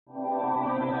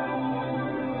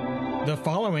The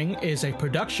following is a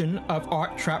production of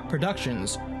Art Trap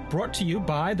Productions, brought to you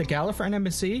by the Gallifreyan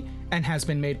Embassy and has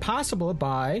been made possible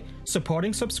by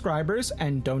supporting subscribers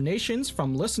and donations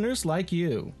from listeners like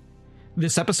you.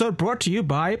 This episode brought to you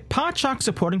by Podshock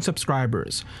supporting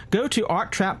subscribers. Go to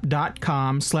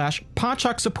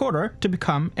arttrap.com/Podshock supporter to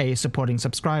become a supporting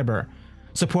subscriber.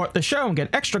 Support the show and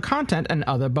get extra content and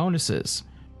other bonuses.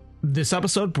 This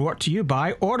episode brought to you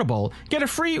by Audible. Get a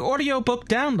free audiobook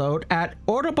download at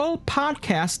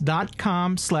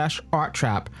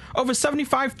audiblepodcast.com/arttrap. Over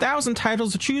 75,000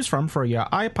 titles to choose from for your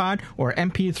iPod or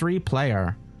MP3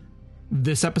 player.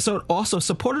 This episode also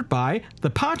supported by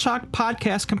the Podshock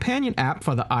Podcast Companion app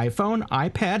for the iPhone,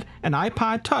 iPad, and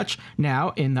iPod Touch,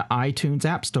 now in the iTunes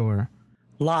App Store.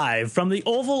 Live from the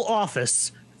Oval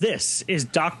Office, this is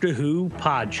Doctor Who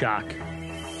Podshock.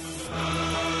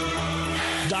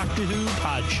 Doctor Who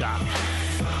Podshock.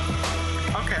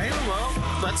 Okay, well,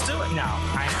 let's do it. No,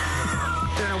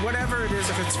 whatever it is,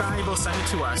 if it's valuable, send it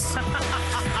to us.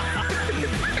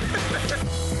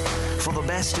 For the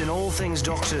best in all things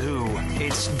Doctor Who,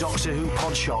 it's Doctor Who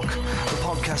Podshock, the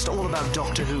podcast all about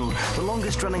Doctor Who, the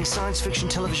longest-running science fiction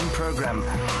television program,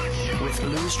 with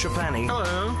Louis Trapani.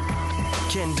 Hello.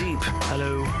 Ken Deep.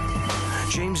 Hello.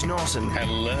 James Norton.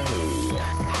 Hello.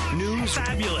 News,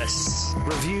 fabulous.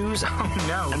 reviews,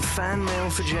 and fan mail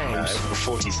for James. Over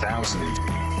 40,000.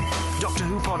 Doctor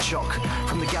Who Podshock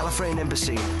from the Gallifreyan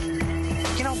Embassy.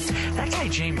 You know, that guy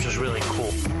James was really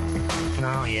cool.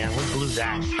 Oh, yeah, we blew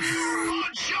that.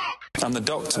 I'm the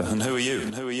Doctor, and who are you?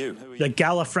 And who are you? The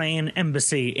Gallifreyan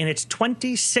Embassy, in its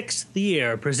 26th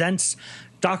year, presents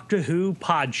Doctor Who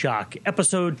Podshock,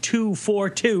 episode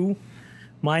 242.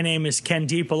 My name is Ken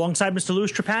Deep, alongside Mr.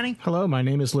 Louis Trapani. Hello, my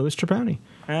name is Louis Trapani.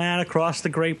 And across the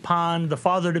great pond, the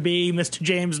father-to-be, Mr.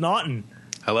 James Norton.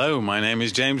 Hello, my name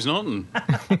is James Norton.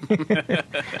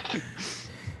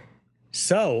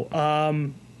 So,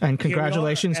 And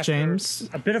congratulations, James.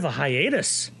 A bit of a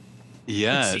hiatus.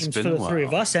 Yeah, it's been for a the while. three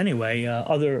of us anyway.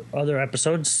 Other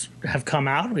episodes have come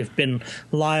out. We've been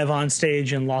live on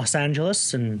stage in Los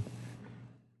Angeles and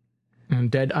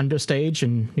Dead Understage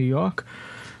in New York.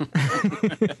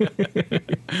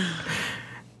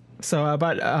 So,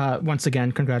 but once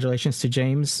again, congratulations to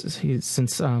James.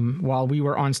 Since while we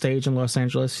were on stage in Los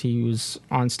Angeles, he was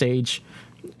on stage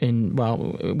in,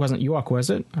 well, it wasn't York,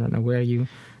 was it? I don't know where you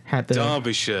had the...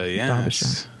 Derbyshire,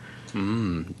 yes.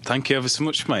 Derbyshire. Thank you ever so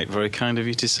much, mate. Very kind of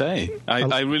you to say.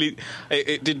 I really,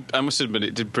 it did. I must admit,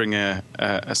 it did bring a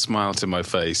smile to my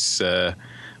face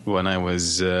when I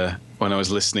was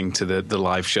listening to the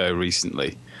live show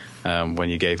recently. When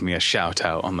you gave me a shout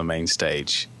out on the main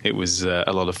stage, it was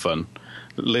a lot of fun.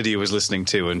 Lydia was listening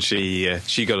too, and she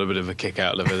got a bit of a kick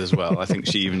out of it as well. I think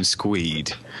she even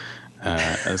squeed.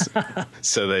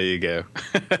 So there you go.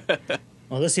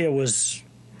 well, this year was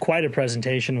quite a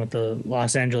presentation with the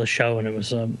Los Angeles show, and it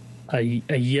was a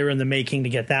year in the making to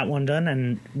get that one done.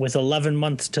 And with 11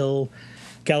 months till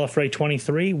Gallifrey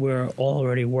 23, we're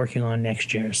already working on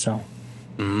next year. So,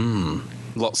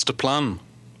 Lots to plan.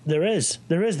 There is.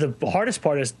 The hardest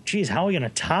part is, geez, how are we going to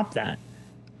top that?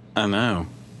 I know.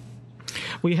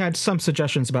 We had some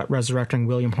suggestions about resurrecting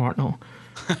William Hartnell.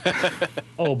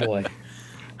 Oh boy.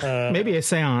 Maybe a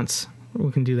seance.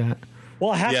 We can do that. Well,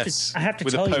 I have to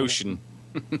with tell a you. potion.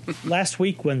 Last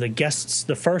week when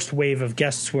the first wave of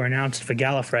guests were announced for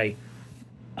Gallifrey,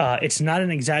 it's not an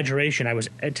exaggeration. I was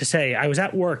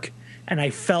at work and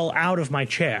I fell out of my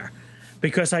chair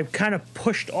because I kind of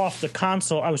pushed off the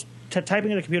console. I was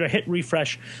typing in the computer, hit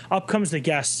refresh, up comes the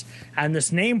guest, and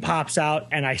this name pops out,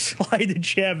 and I slide the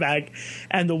chair back,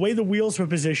 and the way the wheels were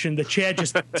positioned, the chair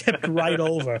just tipped right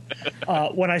over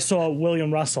when I saw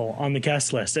William Russell on the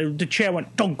guest list. The chair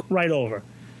went dunk right over.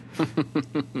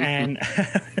 And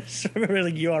so I remember,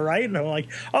 like, you all right? And I'm like,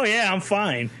 oh yeah, I'm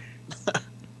fine.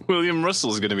 William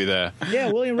Russell's going to be there.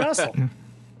 Yeah, William Russell.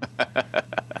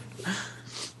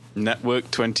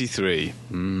 Network 23.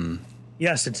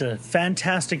 Yes, it's a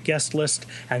fantastic guest list,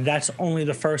 and that's only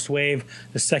the first wave.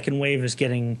 The second wave is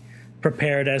getting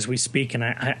prepared as we speak, and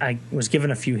I was given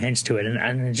a few hints to it,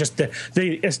 and just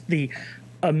the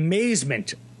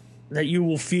amazement that you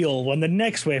will feel when the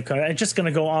next wave comes. It's just going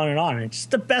to go on and on. It's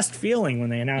the best feeling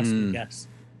when they announce the guests.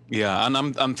 Yeah, and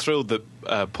I'm thrilled that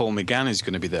Paul McGann is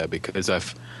going to be there because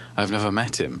I've never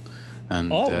met him. And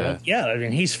well, yeah, I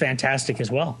mean, he's fantastic as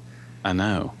well. I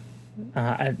know.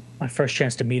 My first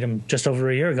chance to meet him just over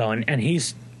a year ago, and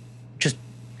he's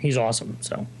awesome.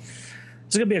 So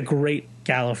it's going to be a great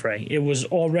Gallifrey. It was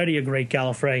already a great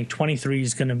Gallifrey. 23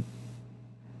 is going to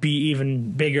be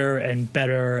even bigger and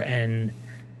better, and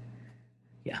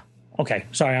yeah, Okay,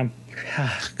 sorry, I'm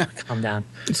calm down.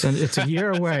 It's a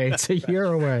year away. It's a year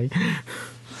away.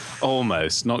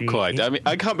 Almost, not quite. I mean,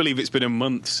 I can't believe it's been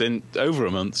over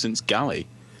a month since Galley.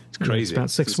 It's crazy. It's about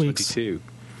 6 weeks. 22.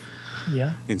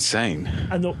 Yeah, insane.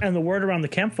 And the word around the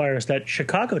campfire is that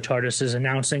Chicago TARDIS is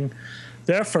announcing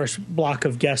their first block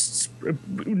of guests,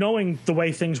 knowing the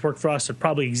way things work for us,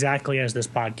 probably exactly as this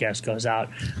podcast goes out,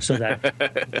 so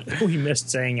that we missed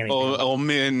saying anything. Or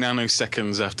mere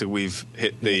nanoseconds after we've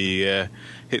hit the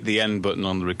end button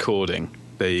on the recording.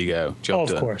 There you go. Job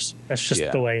done. Of course. That's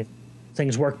just the way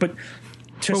things work. But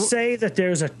to say that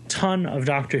there's a ton of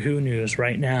Doctor Who news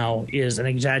right now is an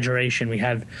exaggeration. We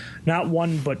have not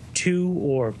one, but 2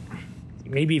 or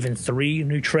maybe even 3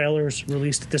 new trailers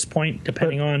released at this point,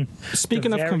 depending on.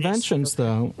 Speaking of conventions,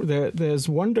 though, there's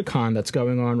WonderCon that's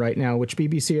going on right now, which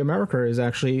BBC America is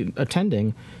actually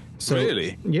attending. So,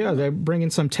 really? Yeah, they're bringing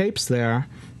some tapes there.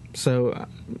 So,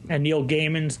 and Neil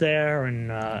Gaiman's there,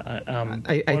 and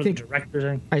I think the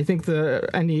directors. I think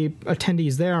any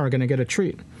attendees there are going to get a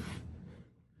treat.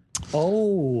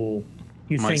 Oh,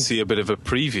 you might think, see a bit of a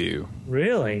preview.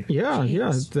 Really? Yeah,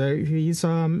 Jeez. yeah. He's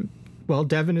well,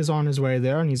 Devin is on his way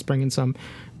there, and he's bringing some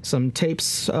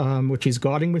tapes, which he's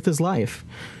guarding with his life.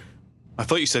 I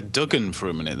thought you said Duggan for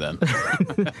a minute then.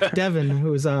 Devin,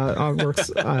 who works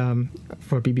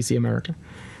for BBC America.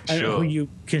 Sure. Who you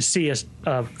can see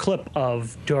a clip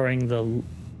of during the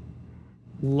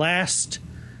last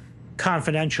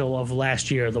Confidential of last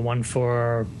year, the one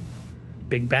for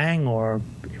Big Bang, or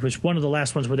it was one of the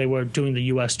last ones where they were doing the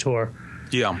U.S. tour.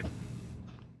 Yeah.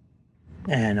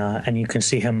 And you can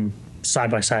see him side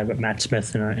by side with Matt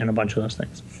Smith and a bunch of those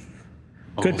things.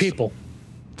 Good people.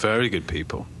 Very good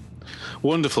people.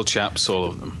 Wonderful chaps, all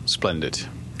of them. Splendid.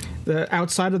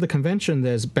 Outside of the convention,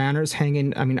 there's banners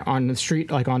hanging. I mean, on the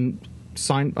street, like on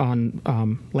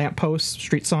lamp posts,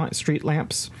 street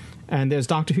lamps, and there's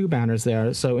Doctor Who banners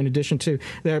there. So in addition to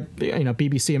their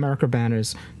BBC America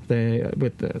banners, they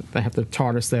have the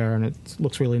TARDIS there, and it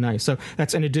looks really nice. So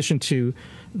that's in addition to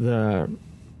the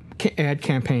ad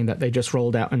campaign that they just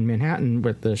rolled out in Manhattan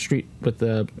with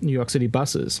the New York City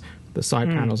buses, the side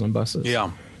panels on buses.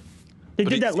 Yeah. They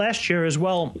did that last year as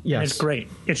well. Yes. And it's great.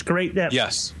 It's great that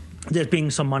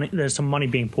there's some money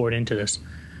being poured into this.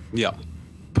 Yeah.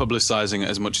 Publicizing it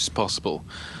as much as possible.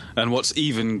 And what's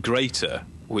even greater,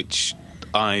 which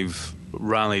I've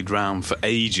rallied round for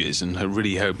ages and I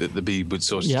really hope that the Beeb would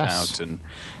sort it out, and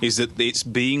is that it's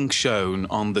being shown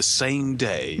on the same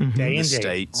day in the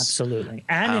States, absolutely,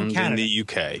 and in Canada, in the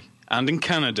UK, and in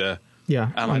Canada.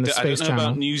 Yeah, and on the I don't know Channel.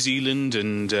 About New Zealand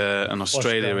and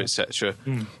Australia, etc.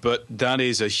 But that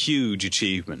is a huge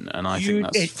achievement, and I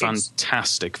think that's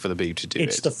fantastic for the Beeb to do it.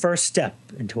 It's the first step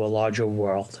into a larger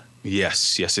world.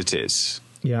 Yes, it is.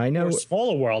 Yeah, I know. Or a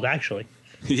smaller world, actually.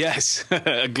 Yes,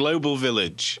 a global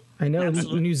village. I know.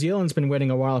 Absolutely. New Zealand's been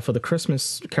waiting a while for the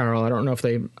Christmas Carol. I don't know if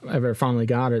they ever finally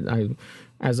got it.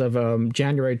 As of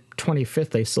January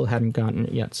 25th, they still hadn't gotten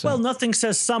it yet. So. Well, nothing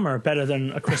says summer better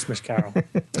than A Christmas Carol.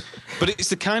 But it's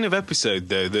the kind of episode,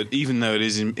 though, that even though it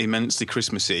is immensely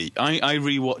Christmassy, I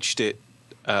rewatched it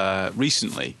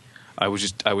recently. I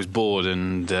was bored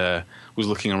and was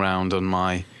looking around on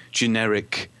my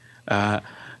generic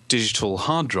digital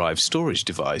hard drive storage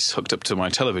device hooked up to my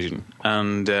television,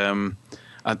 and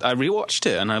I rewatched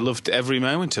it, and I loved every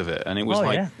moment of it. And it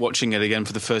was watching it again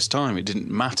for the first time. It didn't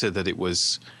matter that it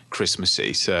was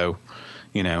Christmassy. So,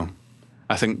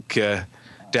 I think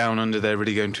Down Under, they're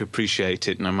really going to appreciate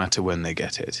it no matter when they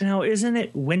get it. Now, isn't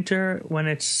it winter when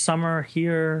it's summer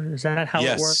here? Is that how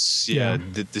it works? Yeah.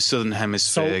 The Southern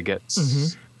Hemisphere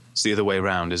gets... It's the other way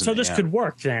around, isn't it? So this could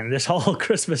work then, this whole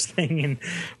Christmas thing. And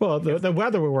well, the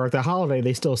weather will work. The holiday,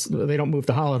 they don't move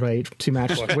the holiday to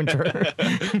match winter.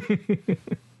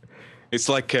 It's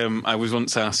like I was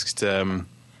once asked,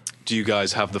 do you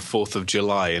guys have the 4th of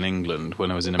July in England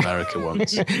when I was in America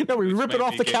once? No, we rip it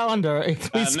off the calendar. We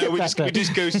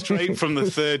just go straight from the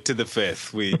 3rd to the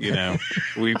 5th. We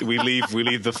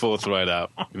leave the 4th right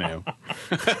out.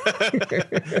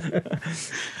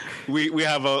 We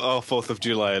have our 4th of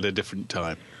July at a different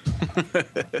time.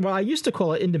 Well, I used to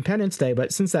call it Independence Day,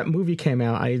 but since that movie came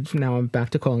out, I'm back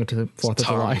to calling it the 4th of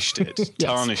July.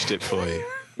 Tarnished it for you.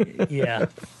 Yeah.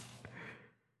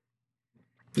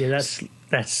 Yeah,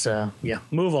 that's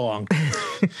move along.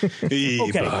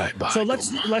 Okay, bye. So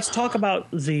let's talk about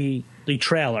the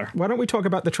trailer. Why don't we talk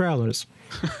about the trailers?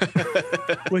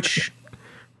 Which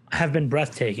have been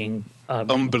breathtaking.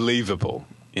 Unbelievable.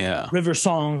 Yeah. River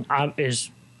Song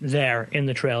is there in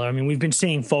the trailer. I mean, we've been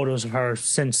seeing photos of her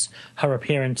since her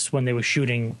appearance when they were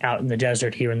shooting out in the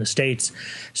desert here in the States.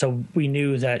 So we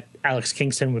knew that Alex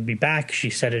Kingston would be back. She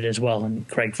said it as well, and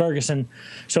Craig Ferguson.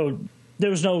 So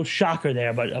there was no shocker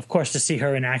there, but of course to see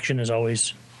her in action is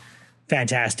always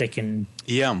fantastic and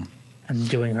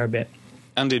doing her bit.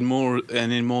 And in more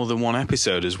than one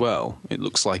episode as well. It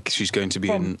looks like she's going to be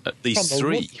in at least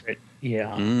 3.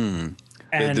 Yeah.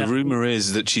 And the rumor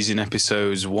is that she's in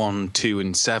episodes 1, 2,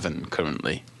 and 7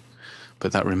 currently,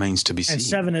 but that remains to be seen. And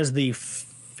 7 is the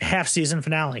half-season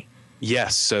finale.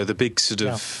 Yes, so the big sort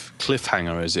of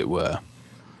cliffhanger, as it were.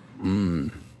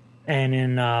 And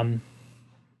in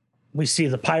we see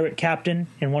the pirate captain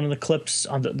in one of the clips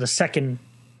on the second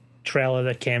trailer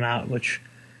that came out, which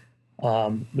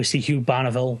we see Hugh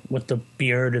Bonneville with the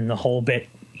beard and the whole bit,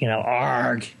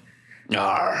 arg.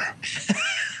 Arr.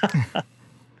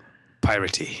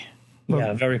 Piratey.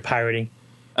 Yeah, very piratey.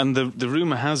 And the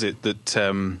rumor has it that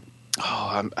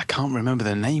I can't remember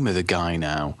the name of the guy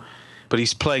now, but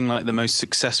he's playing like the most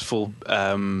successful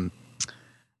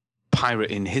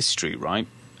pirate in history, right?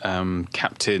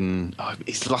 Captain.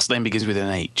 His last name begins with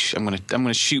an H. I'm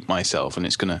gonna shoot myself, and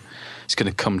it's gonna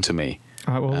come to me.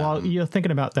 All right, well, while you're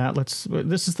thinking about that, this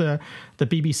is the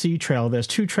BBC trailer. There's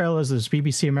 2 trailers. There's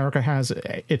BBC America has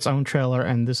its own trailer,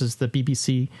 and this is the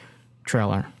BBC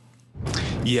trailer.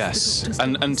 Yes,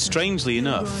 and strangely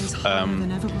enough,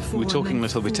 we're talking a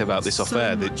little bit about this off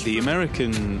air. The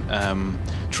American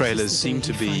trailers seem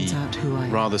to be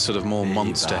rather sort of more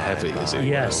monster heavy, as it were.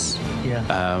 Yes,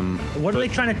 yeah. What are they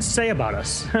trying to say about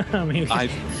us? I mean, I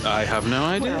have no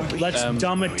idea. Let's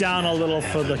dumb it down a little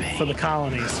for the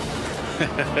colonies.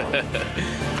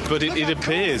 But it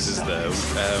appears as though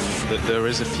that there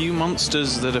is a few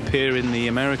monsters that appear in the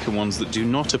American ones that do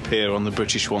not appear on the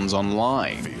British ones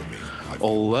online.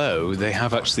 Although they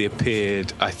have actually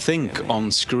appeared, I think,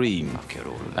 on screen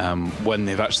when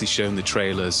they've actually shown the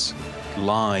trailers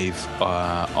live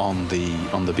on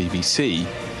the BBC.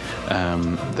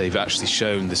 They've actually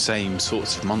shown the same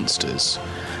sorts of monsters,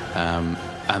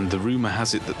 and the rumor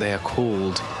has it that they are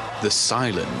called the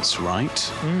Silence,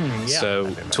 right? Yeah.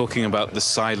 So talking about the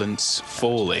silence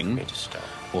falling,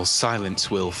 or silence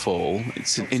will fall,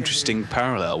 it's an interesting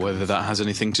parallel, whether that has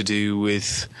anything to do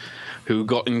with who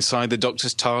got inside the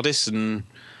Doctor's TARDIS and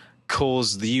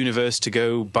caused the universe to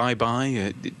go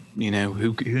bye-bye.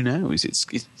 Who knows?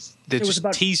 They're just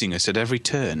teasing us at every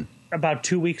turn. About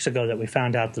 2 weeks ago that we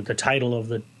found out that the title of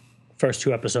the first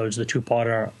 2 episodes, the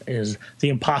 2-parter, is The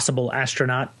Impossible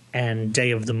Astronaut and Day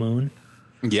of the Moon.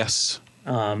 Yes.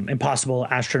 Impossible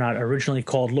Astronaut, originally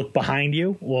called Look Behind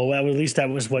You. Well, at least that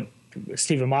was what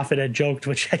Stephen Moffat had joked,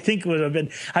 which I think would have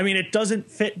been... I mean, it doesn't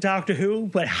fit Doctor Who,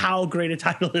 but how great a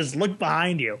title is Look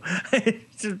Behind You.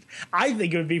 I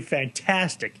think it would be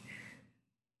fantastic.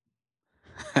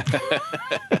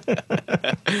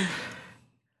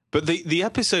 But the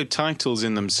episode titles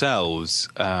in themselves,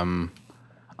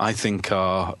 I think,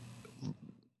 are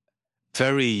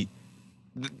very...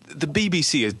 The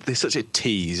BBC, they're such a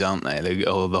tease, aren't they? The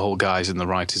whole guys and the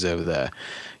writers over there.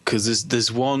 Because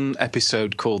there's one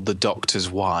episode called The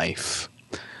Doctor's Wife.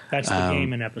 That's the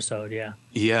gaming episode, yeah.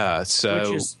 Yeah, so...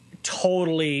 Which is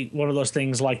totally one of those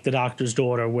things like The Doctor's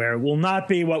Daughter, where it will not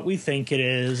be what we think it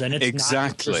is, and it's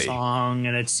not just a song,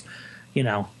 and it's,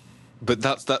 But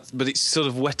but it's sort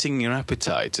of whetting your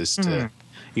appetite as to...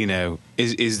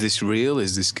 is this real?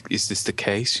 Is this the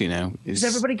case? Because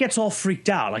everybody gets all freaked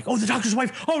out, like, oh, the Doctor's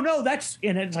wife. Oh no, that's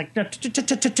and it's like,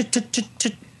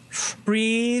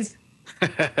 breathe,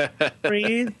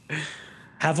 breathe.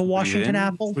 Have a Washington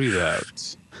apple. Breathe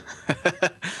out.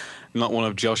 Not one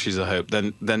of Josh's, I hope.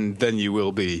 Then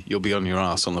you'll be on your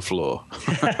ass on the floor.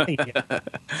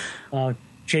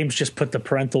 James just put the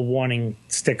parental warning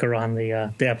sticker on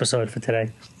the episode for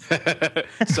today.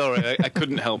 Sorry, I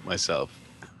couldn't help myself.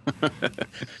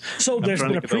 So there's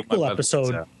been a prequel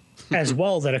episode as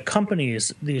well that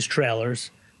accompanies these trailers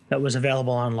that was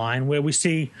available online, where we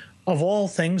see, of all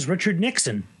things, Richard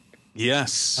Nixon.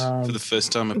 Yes, for the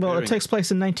first time appearing. Well, it takes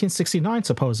place in 1969,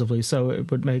 supposedly, so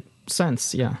it would make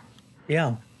sense, yeah.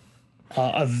 Yeah.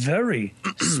 A very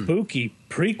spooky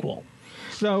prequel.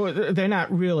 No, they're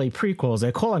not really prequels.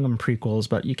 They're calling them prequels,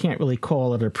 but you can't really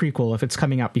call it a prequel if it's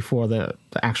coming out before the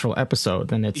actual episode.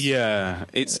 Then it's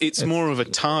it's more of a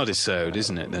TARDISode,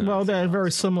 isn't it? Well, they're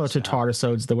very similar to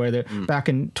TARDISodes. The way they're back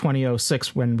in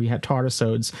 2006 when we had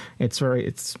TARDISodes,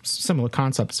 it's similar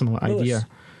concept, similar idea.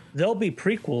 There'll be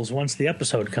prequels once the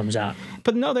episode comes out.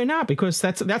 But no, they're not, because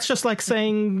that's just like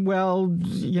saying, well,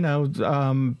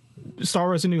 Star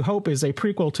Wars: A New Hope is a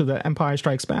prequel to The Empire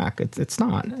Strikes Back. It's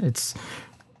not. It's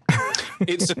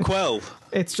It's a quell.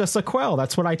 It's just a quell.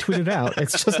 That's what I tweeted out.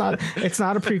 It's just not. It's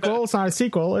not a prequel. It's not a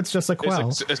sequel. It's just a quell.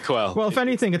 It's a quell. Well, if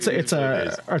anything, it's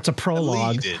a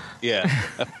prologue. Yeah,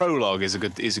 a prologue is a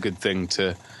good thing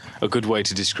a good way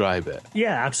to describe it.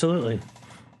 Yeah, absolutely.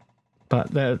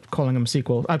 But they're calling them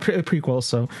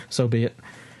prequels, so be it.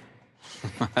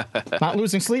 Not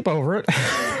losing sleep over it.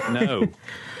 No.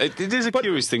 It is a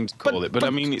curious thing to call it, but I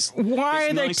mean, it's... Why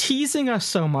it's are they nice. teasing us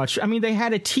so much? I mean, they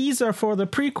had a teaser for the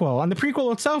prequel, and the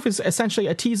prequel itself is essentially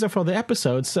a teaser for the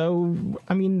episode, so,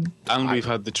 I mean... And we've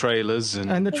had the trailers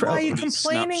and the Why are you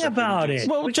complaining about it?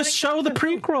 Well, just show the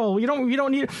prequel. You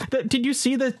don't need... Did you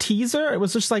see the teaser? It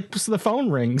was just like the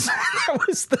phone rings.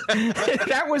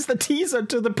 that was the teaser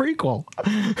to the prequel.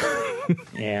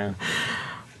 Yeah.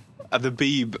 The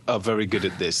Beeb are very good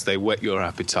at this. They whet your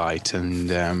appetite, and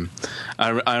I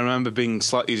remember being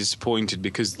slightly disappointed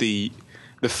because the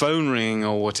phone ring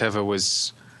or whatever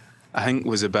was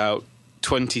about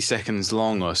 20 seconds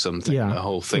long or something. Yeah. The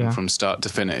whole thing from start to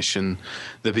finish, and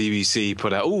the BBC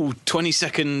put out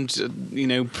 20-second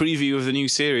preview of the new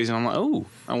series, and I'm like,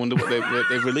 I wonder what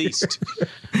they've released.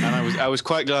 And I was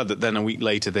quite glad that then a week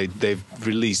later they've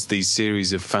released these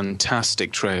series of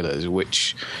fantastic trailers,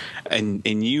 which in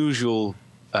usual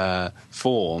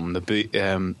form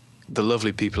the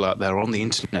lovely people out there on the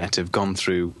internet have gone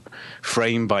through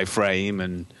frame by frame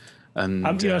and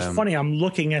it's funny. I'm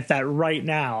looking at that right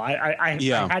now. I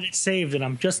had it saved, and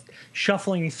I'm just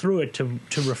shuffling through it to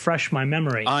refresh my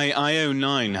memory.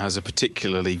 IO9 has a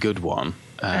particularly good one.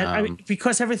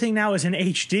 Because everything now is in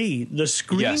HD, the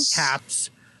screen caps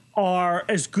are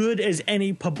as good as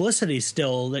any publicity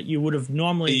still that you would have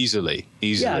normally... Easily.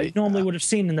 Normally would have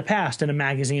seen in the past in a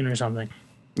magazine or something.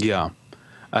 Yeah.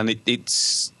 And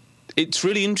it's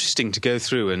really interesting to go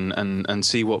through and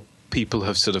see what people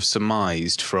have sort of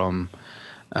surmised from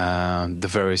the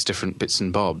various different bits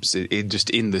and bobs, just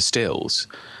in the stills.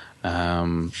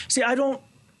 See, I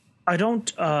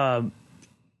don't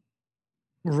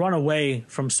run away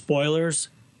from spoilers,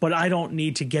 but I don't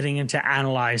need to getting into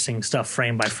analyzing stuff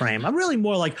frame by frame. I'm really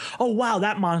more like, oh, wow,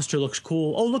 that monster looks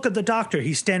cool. Oh, look at the doctor.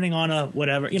 He's standing on a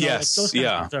whatever. Yes, those kind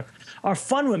of things are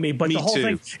fun with me. But the whole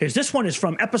thing is this one is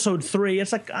from episode 3.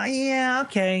 It's like, yeah,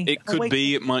 okay. It could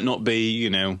be. It might not be,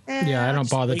 I don't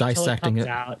bother dissecting it.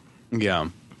 Yeah.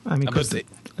 I mean, because it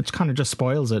kind of just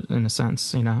spoils it in a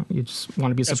sense. You just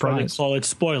want to be surprised. That's why they call it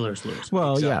spoilers, Lewis.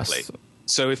 Well, exactly. Yes.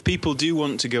 So if people do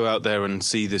want to go out there and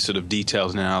see the sort of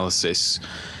detailed analysis,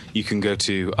 you can go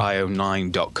to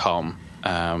io9.com,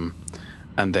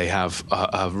 and they have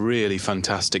a really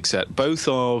fantastic set, both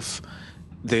of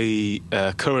the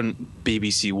current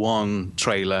BBC One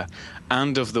trailer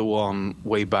and of the one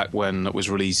way back when it was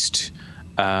released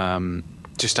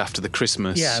just after the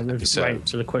Christmas episode. Right,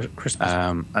 so the Christmas.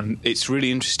 And it's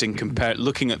really interesting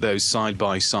looking at those side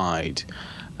by side.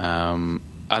 And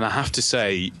I have to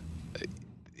say,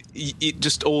 it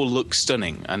just all looks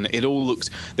stunning, and it all looks.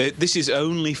 This is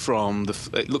only from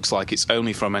it looks like it's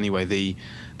only from anyway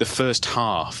the first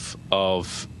half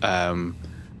of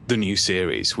the new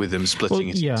series, with them splitting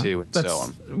it in two and so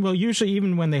on. Well, usually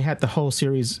even when they had the whole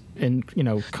series in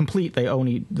complete,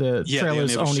 the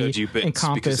trailers only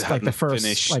encompassed like the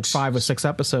first like 5 or 6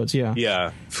 episodes.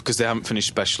 Yeah, because they haven't finished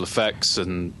special effects,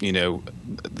 and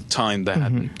at the time they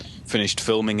hadn't finished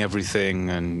filming everything,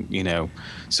 and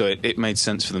so it made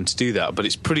sense for them to do that. But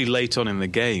it's pretty late on in the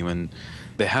game, and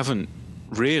they haven't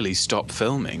really stopped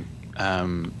filming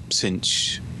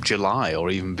since July or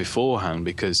even beforehand,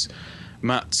 because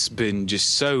Matt's been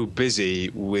just so busy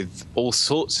with all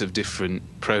sorts of different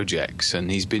projects,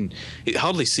 and it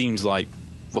hardly seems like,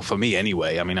 well, for me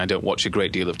anyway, I mean, I don't watch a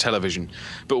great deal of television,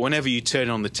 but whenever you turn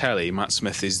on the telly, Matt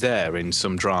Smith is there in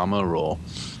some drama or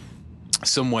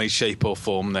some way, shape or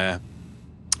form.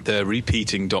 They're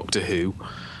repeating Doctor Who.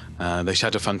 They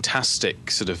had a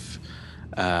fantastic sort of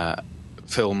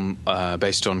film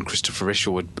based on Christopher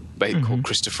Isherwood called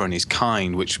Christopher and His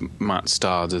Kind, which Matt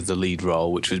starred as the lead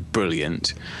role, which was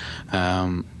brilliant.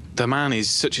 The man is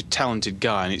such a talented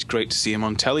guy, and it's great to see him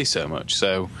on telly so much.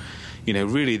 So,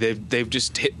 really, they've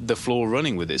just hit the floor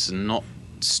running with this and not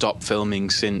stopped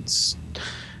filming since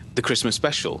the Christmas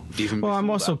special. Well, I'm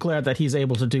also glad that he's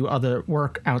able to do other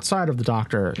work outside of the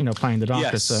Doctor, playing the Doctor.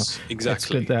 Yes, so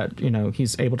exactly. It's good that,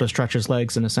 he's able to stretch his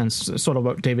legs in a sense, sort of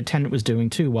what David Tennant was doing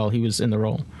too while he was in the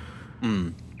role.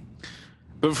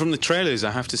 But from the trailers,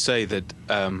 I have to say that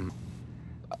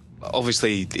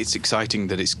obviously it's exciting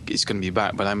that it's going to be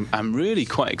back, but I'm really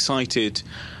quite excited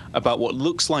about what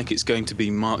looks like it's going to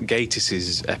be Mark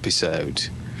Gatiss' episode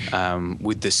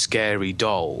with the scary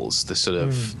dolls, the sort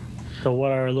of... So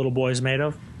what are little boys made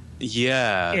of?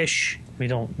 Yeah. Ish. We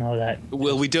don't know that.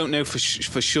 Well, we don't know for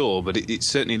sure, but it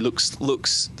certainly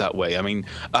looks that way. I mean,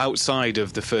 outside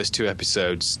of the first two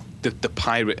episodes, the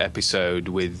pirate episode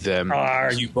with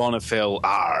Hugh Bonneville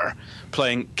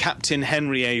playing Captain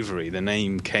Henry Avery, the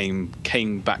name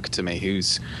came back to me,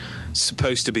 who's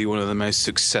supposed to be one of the most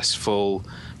successful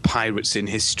pirates in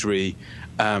history,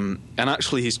 and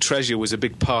actually his treasure was a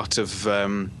big part of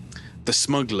The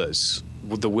Smugglers,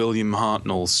 with the William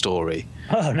Hartnell story.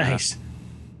 Oh, nice.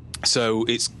 So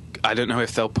I don't know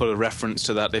if they'll put a reference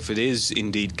to that if it is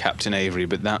indeed Captain Avery,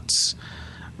 but that's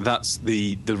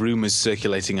the rumours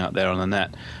circulating out there on the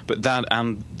net. But that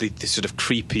and the sort of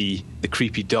creepy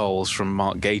dolls from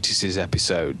Mark Gatiss'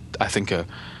 episode, I think are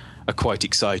quite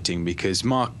exciting, because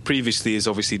Mark previously has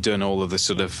obviously done all of the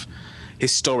sort of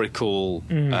historical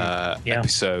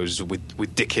episodes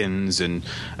with Dickens and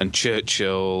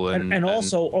Churchill and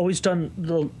also always done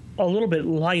a little bit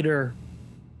lighter,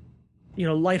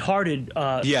 lighthearted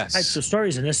types of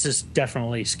stories, and this is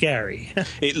definitely scary.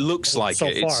 It looks like so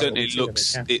it. It certainly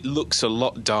looks. It looks a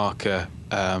lot darker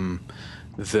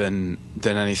than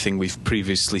anything we've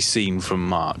previously seen from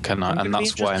Mark, and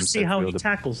that's why I'm so see how he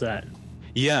tackles that.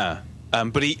 Yeah,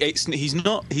 but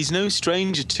he's no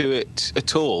stranger to it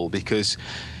at all, because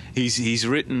he's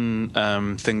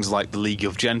written things like The League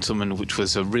of Gentlemen, which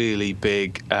was a really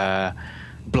big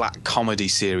black comedy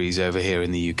series over here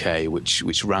in the UK,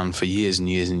 which ran for years and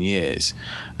years and years,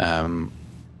 and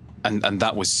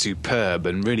that was superb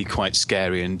and really quite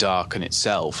scary and dark in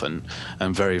itself, and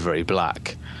very, very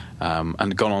black.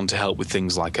 And gone on to help with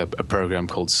things like a program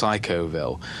called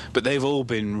Psychoville. But they've all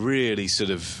been really sort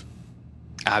of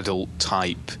adult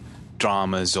type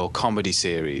dramas or comedy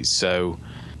series, so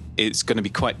it's going to be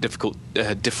quite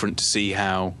different to see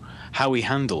how he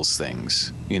handles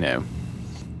things,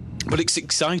 But it's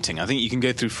exciting. I think you can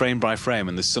go through frame by frame,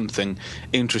 and there's something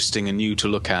interesting and new to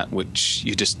look at, which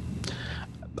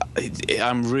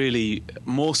I'm really,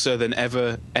 more so than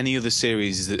ever any other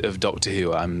series of Doctor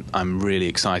Who, I'm really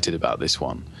excited about this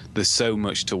one. There's so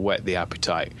much to whet the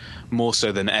appetite, more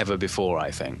so than ever before,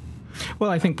 I think.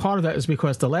 Well, I think part of that is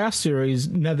because the last series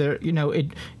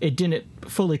it didn't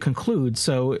fully conclude.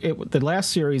 So the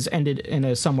last series ended in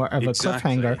a somewhat of a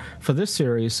cliffhanger for this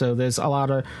series. So there's a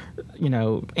lot of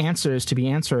answers to be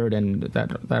answered, and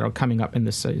that are coming up in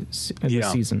this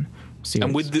season. Series.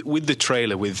 And with the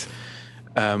trailer with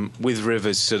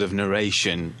River's sort of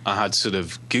narration, I had sort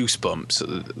of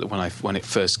goosebumps when it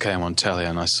first came on telly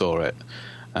and I saw it,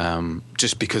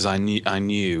 just because I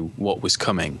knew what was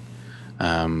coming.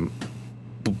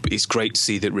 It's great to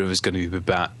see that River's going to be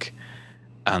back,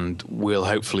 and we'll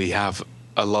hopefully have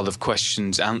a lot of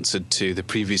questions answered to the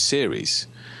previous series.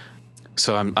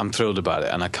 So I'm thrilled about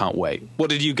it, and I can't wait. What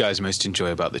did you guys most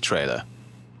enjoy about the trailer,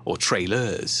 or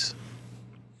trailers?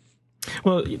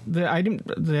 Well,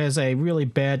 there's a really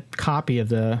bad copy of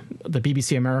the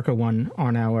BBC America one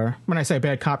on our. When I say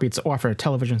bad copy, it's off our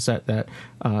television set that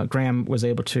Graham was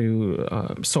able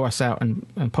to source out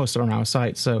and post it on our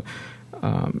site. So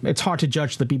it's hard to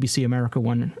judge the BBC America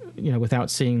one,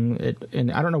 without seeing it.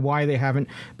 And I don't know why they haven't.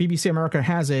 BBC America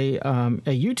has a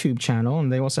YouTube channel,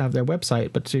 and they also have their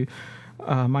website, but to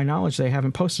my knowledge, they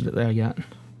haven't posted it there yet.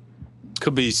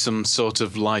 Could be some sort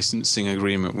of licensing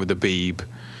agreement with the Beeb.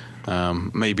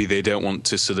 Maybe they don't want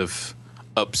to sort of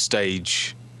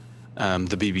upstage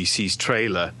the BBC's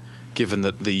trailer, given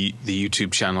that the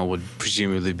YouTube channel would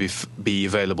presumably be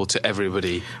available to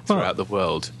everybody throughout the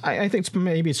world. I think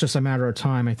maybe it's just a matter of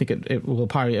time. I think it will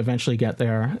probably eventually get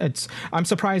there. I'm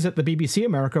surprised that the BBC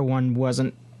America one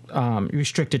wasn't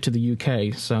restricted to the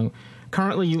UK. So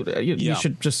currently, you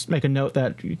should just make a note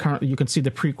that currently you can see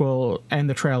the prequel and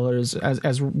the trailers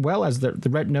as well as the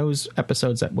Red Nose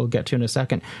episodes that we'll get to in a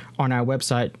second on our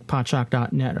website,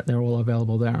 podshock.net. They're all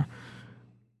available there.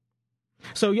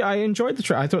 So I enjoyed the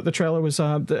trailer. I thought the trailer was.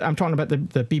 I'm talking about the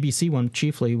BBC one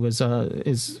chiefly was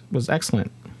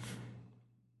excellent.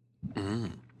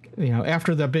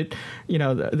 After the bit,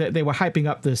 they were hyping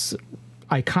up this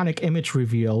iconic image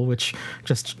reveal, which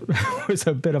just was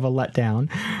a bit of a letdown.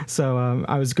 So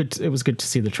it was good to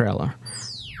see the trailer.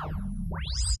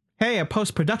 Hey, a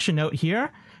post-production note here.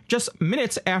 Just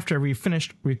minutes after we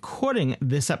finished recording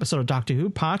this episode of Doctor Who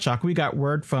Podshock, we got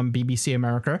word from BBC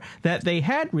America that they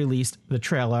had released the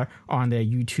trailer on their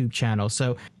YouTube channel.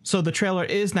 So the trailer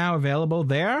is now available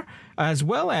there, as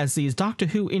well as these Doctor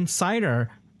Who Insider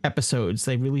episodes.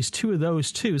 They released 2 of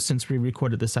those too since we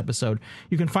recorded this episode.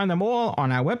 You can find them all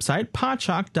on our website,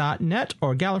 podshock.net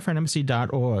or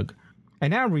gallifreyanembassy.org.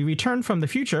 And now we return from the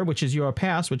future, which is your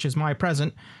past, which is my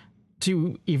present,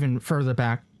 to even further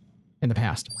back in the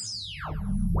past.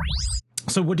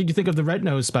 So what did you think of the Red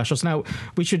Nose specials? Now,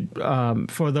 we should,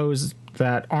 for those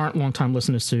that aren't longtime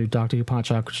listeners to Doctor Who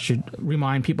Podshock, we should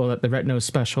remind people that the Red Nose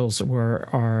specials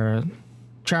are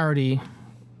charity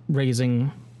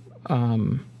raising.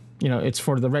 It's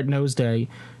for the Red Nose Day.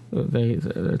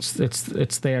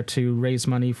 It's there to raise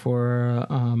money for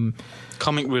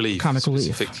comic relief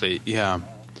specifically. Yeah,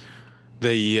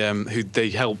 they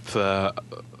help.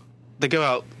 They go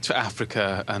out to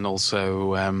Africa and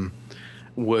also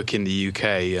work in the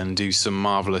UK and do some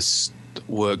marvelous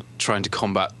work trying to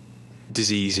combat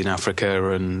disease in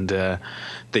Africa, and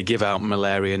they give out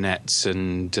malaria nets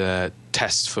and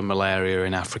tests for malaria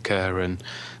in Africa, and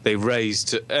they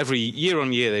raised every year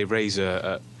on year they raise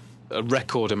a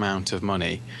record amount of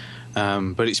money,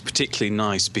 but it's particularly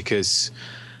nice because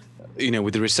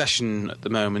with the recession at the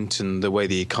moment and the way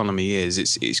the economy is,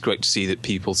 it's great to see that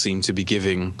people seem to be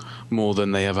giving more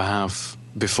than they ever have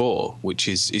before, which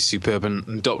is superb,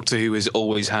 and Doctor Who has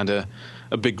always had a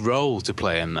big role to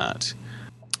play in that.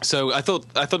 So I thought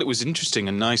it was interesting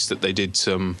and nice that they did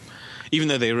some, even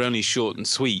though they were only short and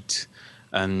sweet,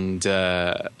 and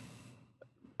I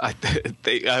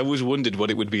always wondered what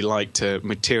it would be like to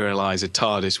materialize a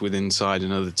TARDIS with inside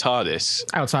another TARDIS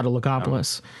outside of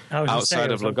Logopolis.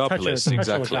 Outside of Logopolis,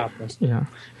 exactly. Yeah,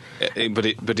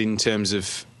 but in terms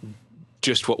of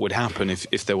just what would happen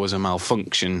if there was a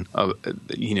malfunction,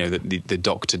 that the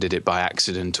Doctor did it by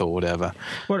accident or whatever.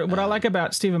 What I like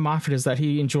about Stephen Moffat is that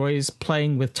he enjoys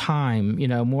playing with time,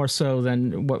 more so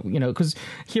than what, because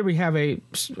here we have a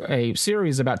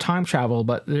series about time travel,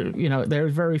 but there are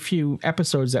very few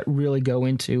episodes that really go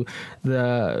into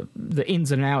the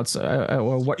ins and outs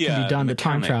or what can be done to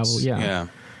time travel. Yeah.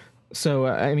 So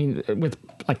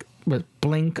with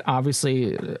Blink,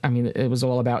 obviously, it was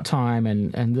all about time,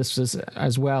 and this is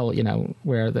as well,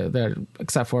 where they're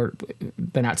except for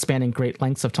they're not spanning great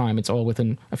lengths of time. It's all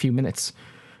within a few minutes.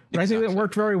 But exactly. I think it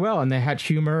worked very well, and they had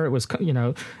humor. It was,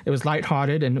 it was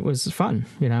lighthearted, and it was fun,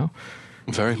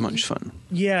 Very much fun.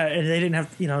 Yeah, and they didn't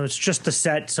have, it's just the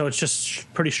set, so it's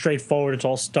just pretty straightforward. It's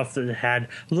all stuff that had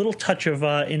a little touch of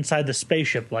inside the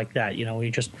spaceship like that,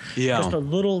 just a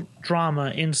little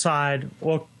drama inside,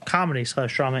 or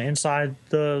comedy/drama inside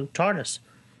the TARDIS.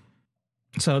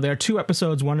 So there are 2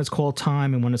 episodes. One is called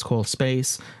Time and one is called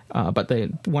Space, but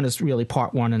one is really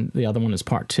part 1 and the other one is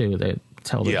part 2. They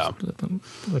tell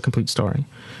the complete story.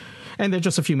 And they're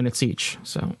just a few minutes each,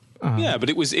 so... but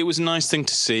it was a nice thing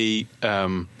to see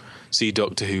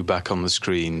Doctor Who back on the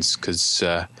screens, because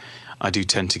I do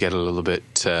tend to get a little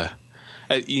bit.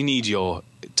 You need your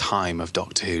time of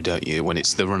Doctor Who, don't you? When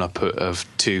it's the run up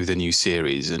to the new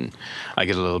series, and I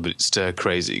get a little bit stir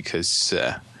crazy because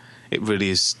it really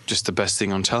is just the best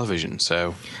thing on television.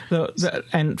 So,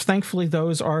 and thankfully,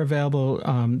 those are available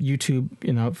YouTube,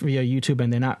 via YouTube,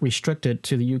 and they're not restricted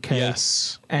to the UK.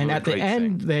 Yes, and at the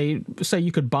end, they say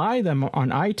you could buy them on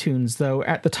iTunes. Though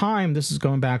at the time, this is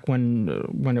going back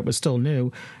when it was still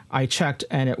new, I checked,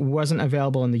 and it wasn't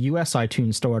available in the US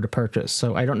iTunes store to purchase.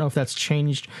 So I don't know if that's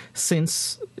changed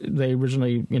since they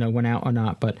originally went out or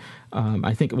not. But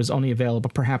I think it was only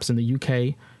available perhaps in the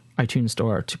UK iTunes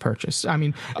store to purchase.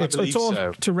 It's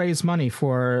all to raise money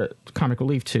for Comic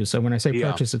Relief too. So when I say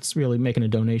purchase, it's really making a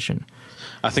donation.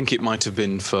 I think it might have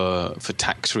been for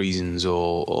tax reasons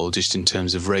or just in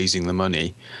terms of raising the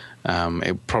money.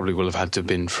 It probably will have had to have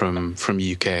been from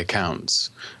UK accounts,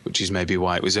 which is maybe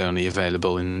why it was only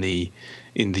available in the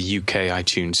UK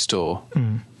iTunes store.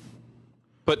 Mm.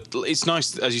 But it's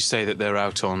nice, as you say, that they're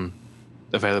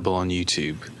available on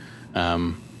YouTube.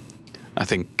 I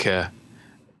think.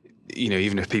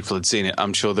 Even if people had seen it,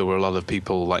 I'm sure there were a lot of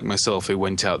people like myself who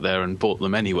went out there and bought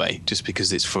them anyway, just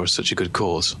because it's for such a good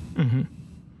cause. Mm-hmm.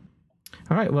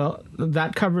 All right, well,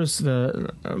 that covers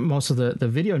the most of the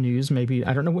video news. Maybe,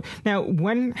 I don't know. Now,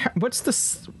 what's the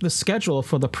schedule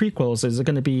for the prequels? Is it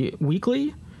going to be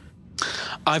weekly?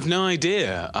 I've no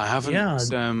idea. I haven't. Yeah.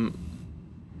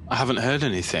 I haven't heard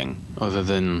anything other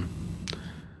than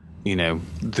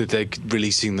that they're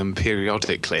releasing them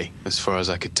periodically, as far as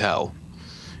I could tell.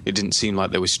 It didn't seem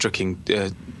like they were sticking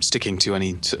to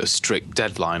any sort of strict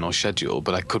deadline or schedule,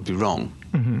 but I could be wrong.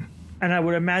 Mm-hmm. And I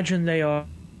would imagine they are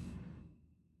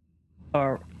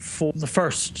for the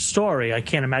first story. I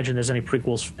can't imagine there's any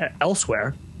prequels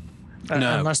elsewhere,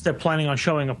 no. Unless they're planning on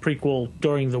showing a prequel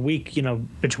during the week,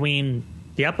 between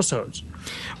the episodes.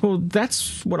 Well,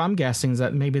 that's what I'm guessing, is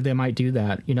that maybe they might do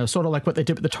that, sort of like what they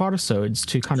did with the TARDISodes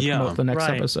to kind of promote the next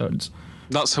episodes.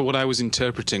 That's what I was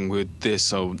interpreting with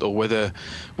this, or whether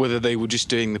they were just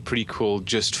doing the prequel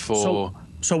just for...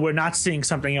 So we're not seeing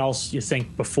something else, you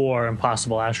think, before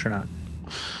Impossible Astronaut?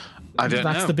 I don't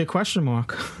know. That's the big question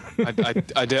mark.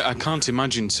 I can't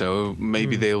imagine so.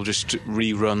 Maybe they'll just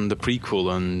rerun the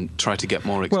prequel and try to get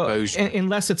more exposure. Well,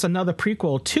 unless it's another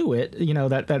prequel to it,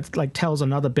 that like tells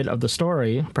another bit of the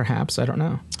story. Perhaps, I don't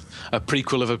know. A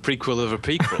prequel of a prequel of a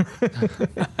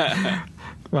prequel.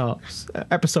 Well,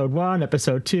 episode 1,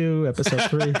 episode 2, episode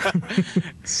 3.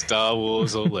 Star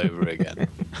Wars all over again.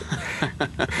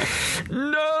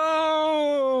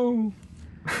 No!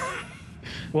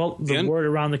 Well, the word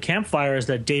around the campfire is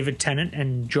that David Tennant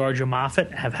and Georgia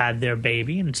Moffat have had their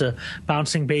baby, and it's a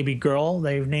bouncing baby girl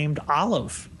they've named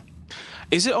Olive.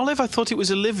 Is it Olive? I thought it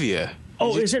was Olivia.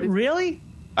 Oh, is it really?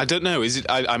 I don't know. Is it?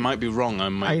 I might be wrong.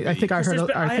 I think I heard.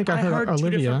 I heard two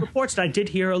Olivia. different reports, and I did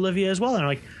hear Olivia as well. And I'm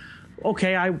like,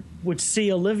 okay, I would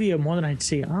see Olivia more than I'd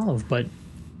see Olive, but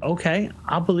okay,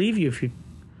 I'll believe you if you.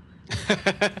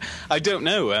 I don't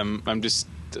know. I'm just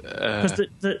because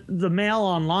the mail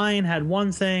online had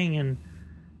one thing, and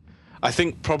I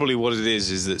think probably what it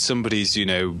is that somebody's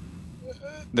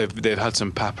they've had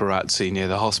some paparazzi near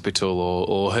the hospital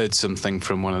or heard something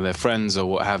from one of their friends or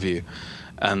what have you,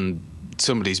 and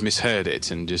somebody's misheard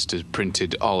it and just has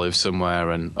printed Olive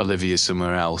somewhere and Olivia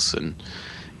somewhere else, and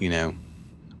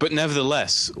But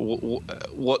nevertheless,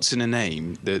 what's in a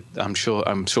name that I'm sure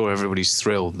everybody's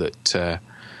thrilled that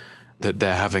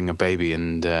they're having a baby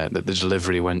and that the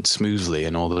delivery went smoothly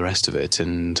and all the rest of it,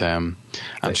 and I'm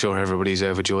sure everybody's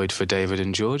overjoyed for David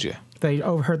and Georgia. They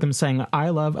overheard them saying "I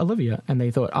love Olivia" and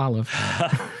they thought Olive.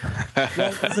 Well,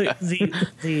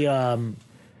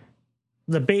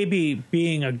 the baby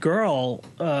being a girl,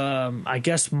 I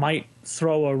guess, might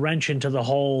throw a wrench into the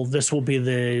whole. This will be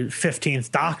the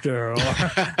 15th Doctor. Or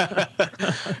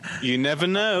you never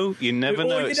know. You never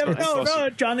know. You never know. No,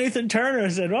 John Nathan Turner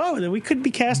said, "Oh, we could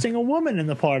be casting a woman in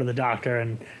the part of the Doctor,"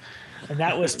 and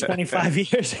that was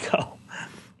 25 years ago.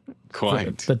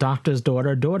 Quite. The Doctor's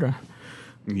daughter.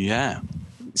 Yeah,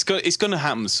 it's going to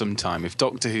happen sometime if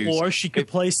Doctor Who. Or she could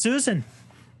play Susan.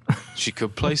 She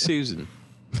could play Susan.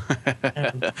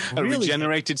 A really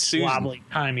regenerated Susan. Wobbly,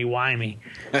 timey-wimey.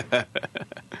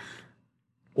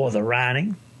 Or the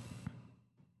Rani.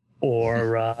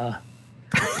 Or,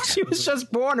 She was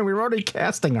just born and we were already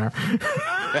casting her.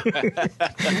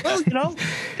 Well,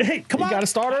 hey, come on. You got to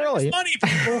start early. Money,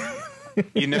 people.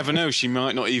 You never know. She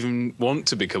might not even want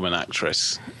to become an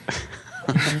actress.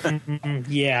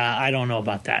 Yeah, I don't know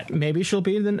about that. Maybe she'll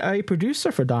be a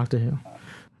producer for Doctor Who.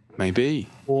 Maybe.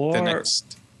 Or the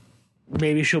next.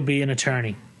 Maybe she'll be an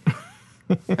attorney.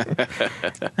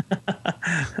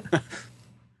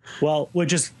 Well, we're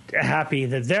just happy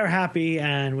that they're happy,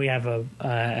 and we have a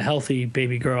healthy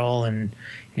baby girl, and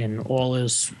all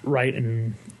is right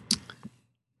and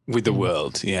with the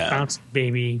world. Yeah, bouncing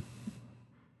baby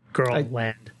girl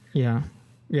land. Yeah.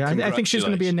 Yeah, I think she's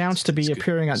going to be announced to be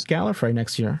appearing at Gallifrey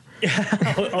next year.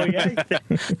 Oh yeah,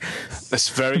 that's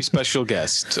a very special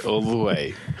guest all the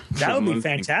way. That would be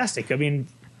fantastic. I mean,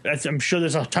 I'm sure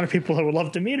there's a ton of people that would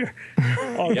love to meet her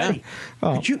already. Yeah.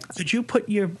 Oh. Could you put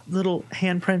your little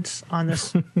handprints on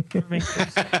this for me?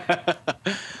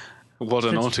 What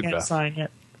an autograph! Can't sign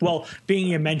yet. Well, being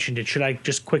you mentioned it, should I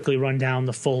just quickly run down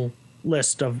the full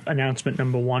list of announcement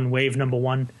number 1, wave number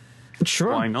 1?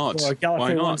 Sure. Why not?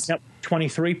 Why not?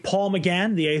 23. Paul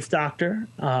McGann, the 8th Doctor.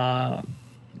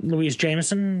 Louise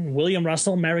Jameson, William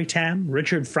Russell, Mary Tam,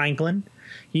 Richard Franklin,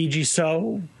 Yi-Ji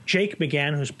So, Jake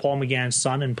McGann, who's Paul McGann's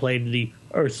son and played the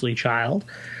earthly child.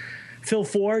 Phil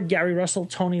Ford, Gary Russell,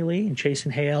 Tony Lee, and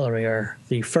Jason Hale-Ellery are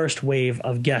the first wave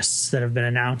of guests that have been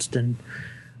announced, and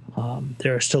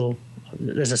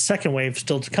there's a second wave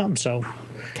still to come. So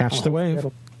catch the wave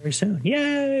very soon.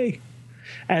 Yay!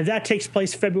 And that takes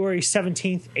place February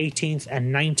 17th, 18th,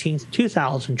 and 19th,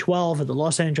 2012 at the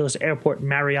Los Angeles Airport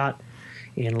Marriott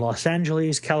in Los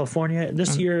Angeles, California.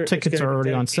 This year, tickets are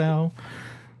already on sale.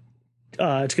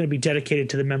 It's going to be dedicated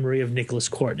to the memory of Nicholas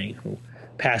Courtney, who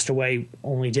passed away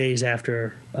only days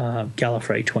after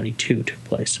Gallifrey 22 took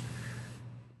place.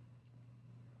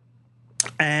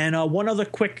 And one other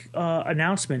quick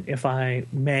announcement, if I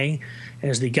may,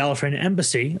 is the Gallifreyan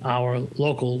Embassy, our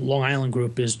local Long Island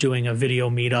group, is doing a video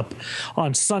meetup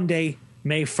on Sunday,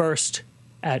 May 1st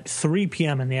at 3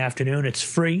 p.m. in the afternoon. It's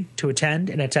free to attend,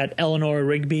 and it's at Eleanor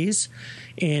Rigby's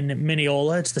in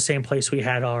Mineola. It's the same place we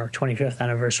had our 25th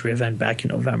anniversary event back in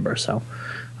November. So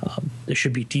there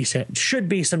should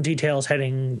be some details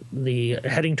heading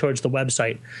towards the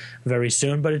website very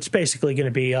soon. But it's basically going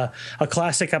to be a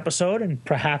classic episode and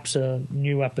perhaps a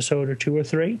new episode or 2 or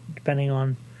 3, depending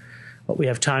on what we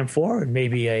have time for, and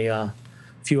maybe a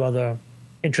few other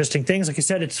interesting things. Like I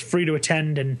said, it's free to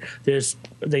attend, and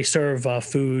they serve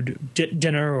food,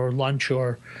 dinner or lunch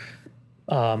or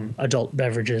adult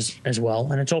beverages as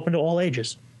well, and it's open to all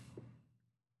ages.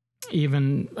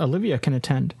 even Olivia can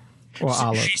attend, or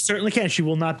Olive. She certainly can. She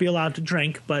will not be allowed to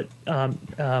drink, but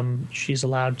she's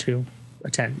allowed to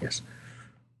attend, yes.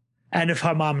 And if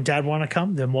her mom and dad want to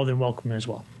come, they're more than welcome as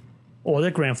well. Or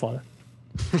their grandfather.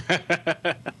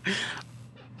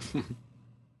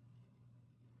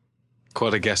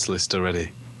 Quite a guest list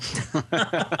already. No,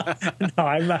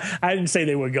 I didn't say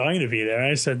they were going to be there.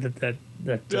 I said that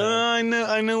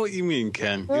I know what you mean,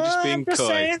 Ken. You're just being coy.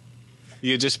 Saying.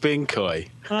 You're just being coy.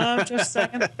 I'm just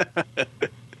saying.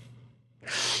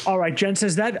 All right, gents,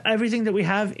 is that everything that we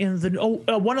have in the...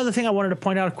 one other thing I wanted to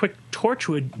point out, a quick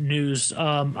Torchwood news.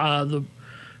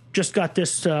 Just got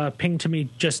this ping to me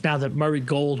just now that Murray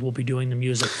Gold will be doing the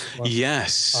music for,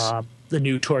 yes. The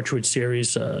new Torchwood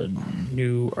series,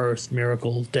 New Earth,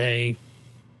 Miracle Day,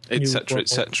 etc.,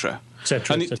 etc.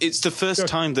 And it's the first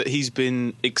time that he's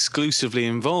been exclusively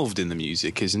involved in the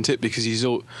music, isn't it? Because he's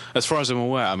all, as far as I'm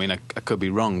aware, I mean, I could be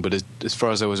wrong, but as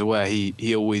far as I was aware,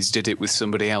 he always did it with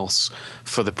somebody else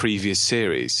for the previous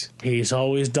series. He's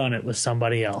always done it with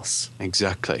somebody else.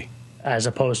 Exactly. As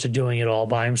opposed to doing it all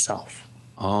by himself.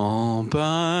 All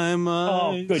by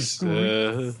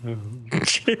myself. Oh,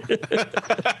 good.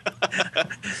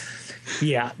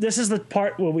 Yeah, this is the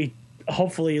part where we,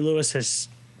 hopefully Lewis has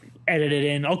edited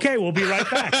in. Okay, we'll be right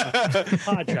back.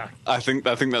 Podshock. I think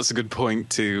that's a good point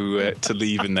to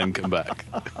leave and then come back.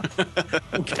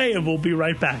 Okay, and we'll be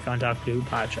right back on Doctor Who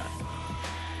Podshock.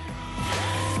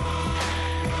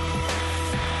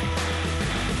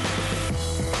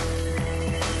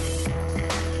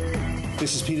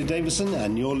 This is Peter Davison,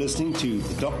 and you're listening to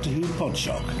the Doctor Who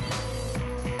Podshock.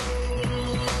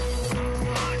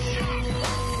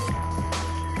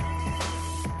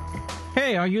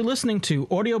 Hey, are you listening to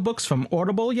audiobooks from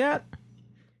Audible yet?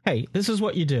 Hey, this is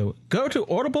what you do. Go to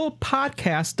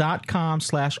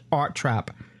audiblepodcast.com/arttrap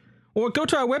or go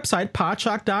to our website,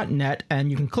 podshock.net,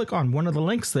 and you can click on one of the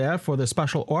links there for the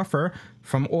special offer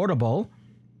from Audible.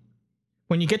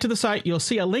 When you get to the site, you'll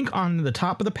see a link on the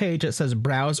top of the page that says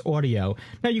Browse Audio.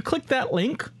 Now, you click that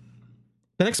link.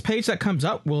 The next page that comes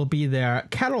up will be their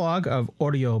catalog of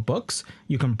audiobooks.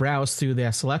 You can browse through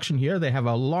their selection here. They have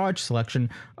a large selection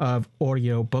of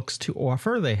audiobooks to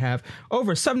offer. They have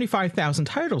over 75,000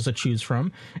 titles to choose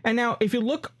from. And now, if you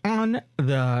look on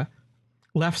the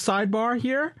left sidebar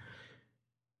here,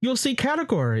 you'll see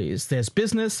categories. There's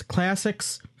business,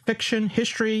 classics, fiction,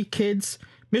 history, kids,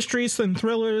 mysteries and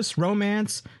thrillers,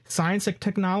 romance, science and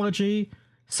technology,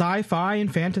 sci-fi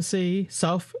and fantasy,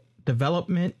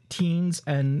 self-development, teens,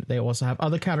 and they also have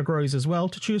other categories as well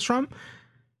to choose from.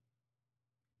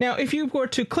 Now, if you were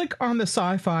to click on the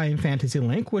sci-fi and fantasy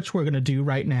link, which we're going to do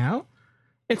right now,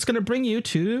 it's going to bring you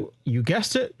to, you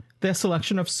guessed it, their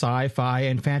selection of sci-fi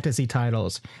and fantasy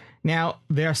titles. Now,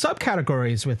 there are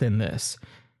subcategories within this,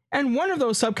 and one of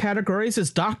those subcategories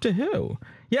is Doctor Who.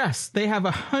 Yes, they have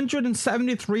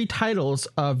 173 titles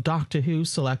of Doctor Who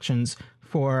selections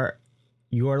for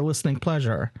your listening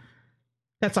pleasure.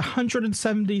 That's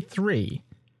 173.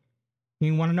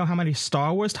 You want to know how many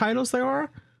Star Wars titles there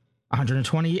are?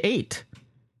 128.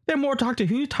 There are more Doctor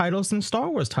Who titles than Star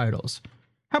Wars titles.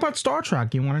 How about Star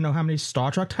Trek? You want to know how many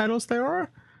Star Trek titles there are?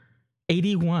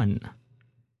 81.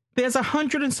 There's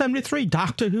 173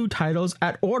 Doctor Who titles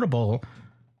at Audible.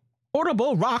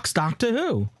 Audible rocks Doctor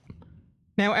Who.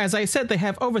 Now, as I said, they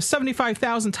have over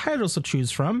 75,000 titles to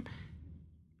choose from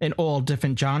in all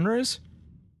different genres.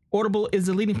 Audible is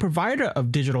the leading provider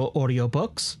of digital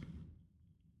audiobooks,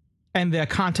 and their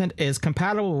content is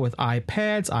compatible with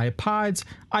iPads, iPods,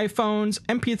 iPhones,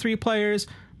 MP3 players,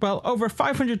 well, over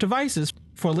 500 devices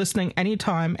for listening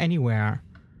anytime, anywhere.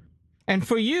 And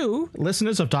for you,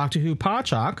 listeners of Doctor Who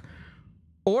Podshock,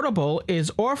 Audible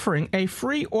is offering a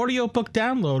free audiobook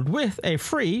download with a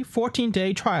free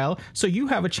 14-day trial, so you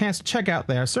have a chance to check out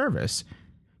their service.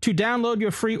 To download your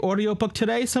free audiobook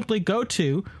today, simply go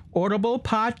to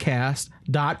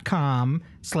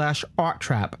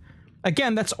audiblepodcast.com/arttrap.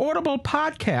 Again, that's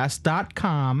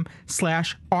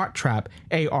audiblepodcast.com/arttrap,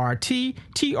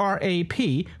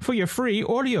 ARTTRAP, for your free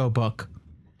audiobook.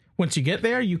 Once you get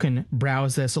there, you can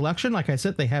browse their selection. Like I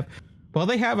said, they have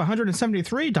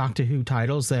 173 Doctor Who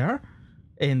titles there,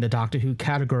 in the Doctor Who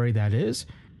category, that is.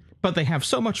 But they have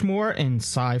so much more in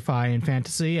sci-fi and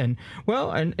fantasy and,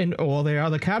 well, and in all their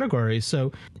other categories.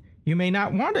 So you may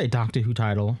not want a Doctor Who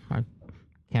title. I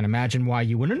can't imagine why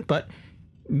you wouldn't, but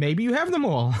maybe you have them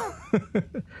all.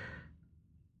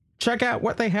 Check out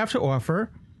what they have to offer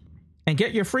and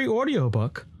get your free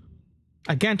audiobook.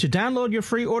 Again, to download your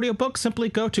free audiobook, simply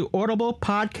go to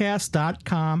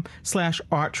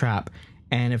audiblepodcast.com/arttrap.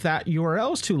 And if that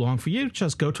URL is too long for you,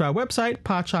 just go to our website,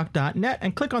 podshock.net,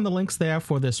 and click on the links there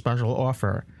for this special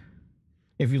offer.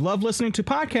 If you love listening to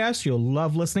podcasts, you'll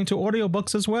love listening to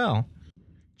audiobooks as well.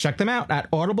 Check them out at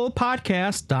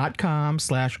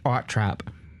audiblepodcast.com/arttrap.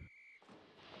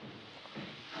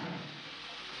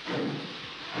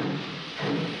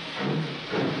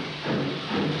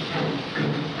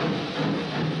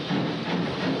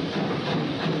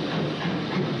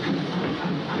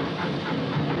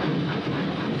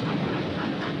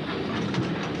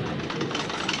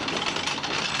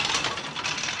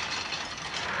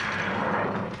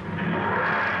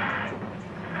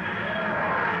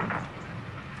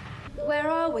 Where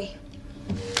are we?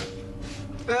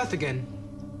 Earth again.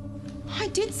 I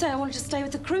did say I wanted to stay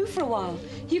with the crew for a while.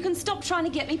 You can stop trying to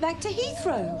get me back to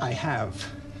Heathrow. I have.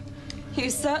 You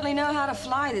certainly know how to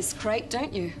fly this crate,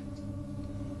 don't you?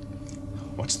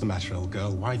 What's the matter, old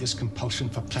girl? Why this compulsion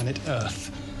for planet Earth?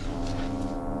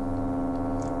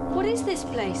 What is this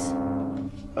place?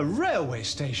 A railway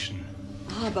station.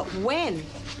 Ah, but when?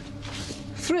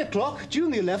 3 o'clock,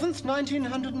 June the 11th,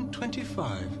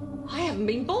 1925. I haven't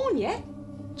been born yet.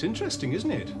 It's interesting,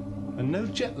 isn't it? And no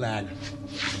jet lag.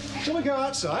 Shall we go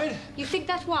outside? You think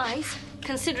that wise,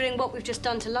 considering what we've just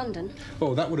done to London?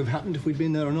 Oh, that would have happened if we'd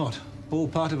been there or not. All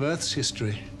part of Earth's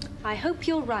history. I hope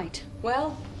you're right.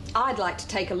 Well, I'd like to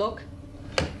take a look.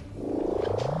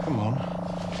 Come on.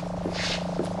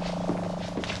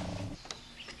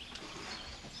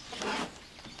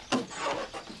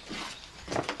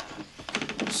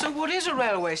 So what is a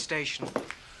railway station?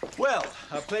 Well,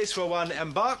 a place where one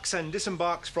embarks and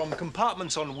disembarks from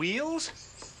compartments on wheels,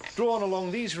 drawn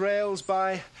along these rails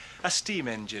by a steam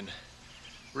engine.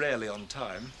 Rarely on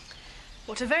time.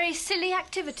 What a very silly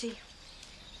activity.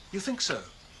 You think so?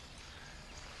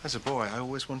 As a boy, I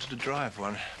always wanted to drive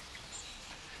one.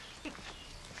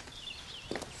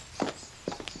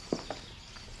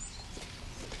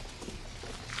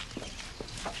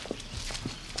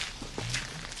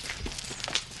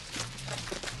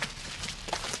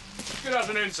 Good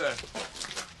afternoon, sir.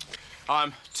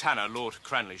 I'm Tanner, Lord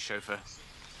Cranley's chauffeur.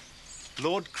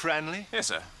 Lord Cranley? Yes,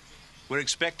 sir. We're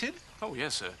expected? Oh,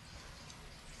 yes, sir.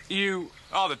 You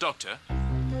are the doctor?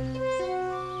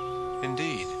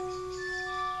 Indeed.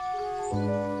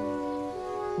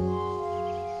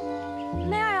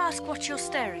 May I ask what you're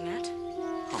staring at?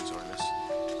 I'm sorry, miss.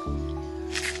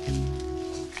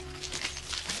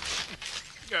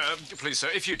 Please, sir,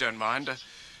 if you don't mind.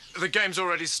 The game's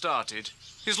already started.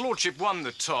 His lordship won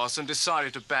the toss and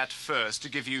decided to bat first to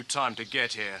give you time to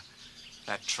get here.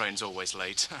 That train's always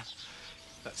late.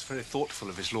 That's very thoughtful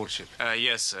of his lordship.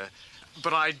 Yes, sir.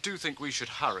 But I do think we should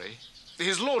hurry.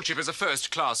 His lordship is a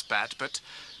first-class bat, but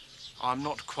I'm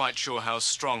not quite sure how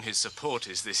strong his support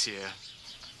is this year.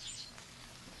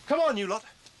 Come on, you lot.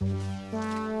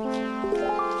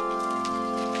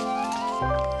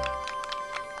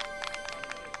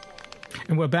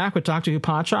 And we're back with Doctor Who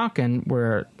Podshock, and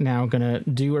we're now going to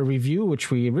do a review,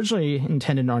 which we originally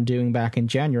intended on doing back in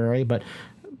January, but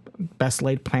best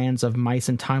laid plans of mice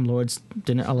and Time Lords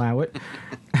didn't allow it.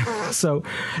 So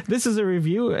this is a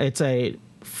review. It's a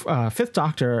Fifth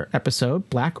Doctor episode,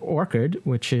 Black Orchid,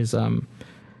 which is a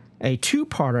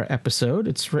two-parter episode.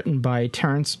 It's written by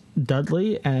Terence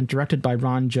Dudley and directed by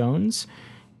Ron Jones.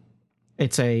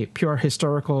 It's a pure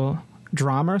historical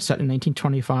drama set in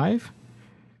 1925.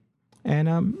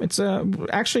 And it's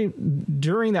actually,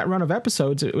 during that run of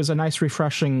episodes, it was a nice,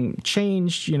 refreshing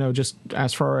change, you know, just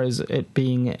as far as it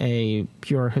being a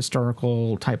pure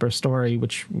historical type of story,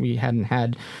 which we hadn't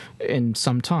had in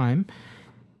some time.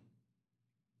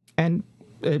 And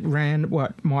it ran,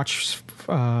 almost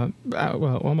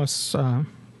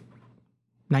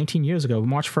 19 years ago,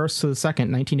 March 1st to the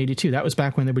 2nd, 1982. That was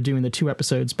back when they were doing the two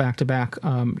episodes back to back,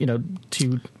 one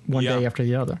day after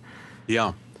the other.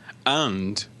 Yeah.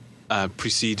 And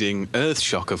preceding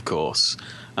Earthshock, of course,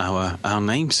 our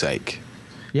namesake.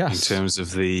 Yes. In terms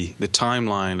of the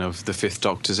timeline of the Fifth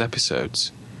Doctor's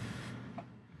episodes.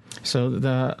 So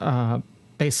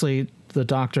basically the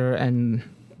Doctor and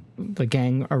the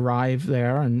gang arrive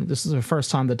there, and this is the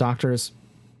first time the Doctor's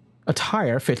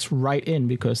attire fits right in,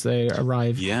 because they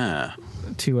arrive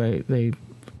to they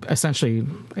essentially,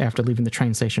 after leaving the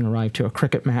train station, arrive to a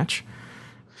cricket match.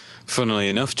 Funnily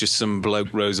enough, just some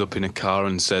bloke rose up in a car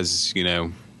and says, you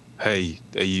know, hey,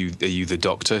 are you the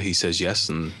Doctor? He says yes,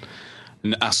 and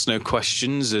asks no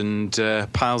questions, and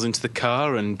piles into the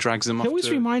car and drags them off. He always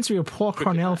reminds me of Paul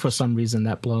Cornell for some reason,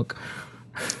 that bloke.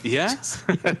 Yeah?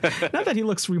 Not that he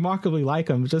looks remarkably like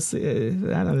him, just I don't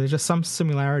know, there's just some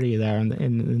similarity there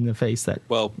in the face. That.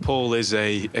 Well, Paul is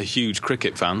a huge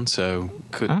cricket fan, so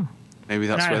maybe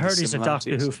that's and where I heard he's a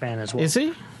Doctor Who fan as well. Is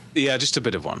he? Yeah, just a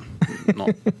bit of one.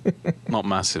 Not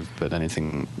massive, but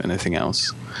anything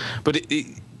else. But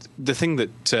the thing that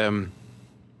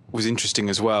was interesting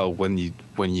as well when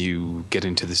you get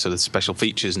into the sort of special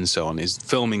features and so on is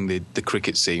filming the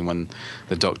cricket scene when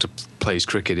the Doctor plays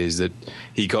cricket, is that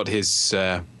he got his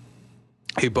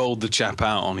he bowled the chap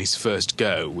out on his first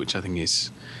go, which I think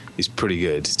is pretty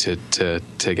good to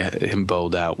get him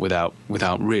bowled out without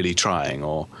really trying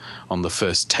or on the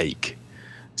first take.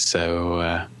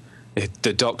 So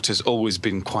the Doctor's always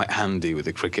been quite handy with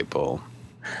a cricket ball.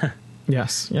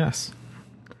 Yes.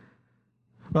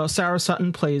 Well, Sarah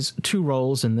Sutton plays 2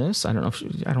 roles in this. I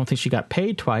don't think she got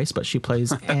paid twice, but she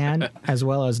plays Anne as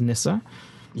well as Nyssa.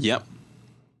 Yep.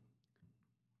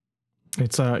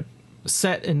 It's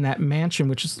set in that mansion,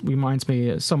 which reminds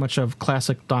me so much of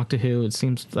classic Doctor Who. It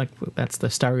seems like that's the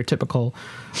stereotypical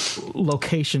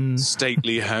location.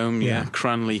 Stately home, yeah.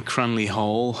 Cranley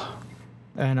Hall.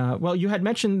 And, well, you had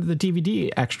mentioned the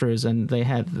DVD extras, and they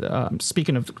had,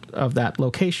 speaking of that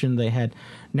location, they had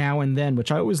Now and Then,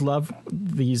 which I always love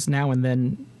these Now and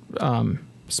Then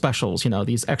specials,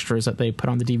 these extras that they put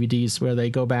on the DVDs where they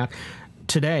go back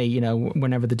today,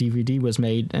 whenever the DVD was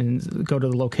made, and go to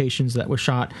the locations that were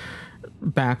shot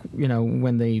back,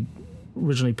 when they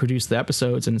originally produced the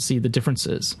episodes and see the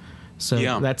differences.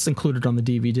 So that's included on the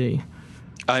DVD.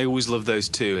 I always love those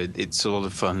too. It's a lot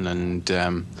of fun, and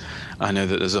I know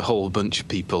that there's a whole bunch of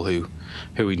people who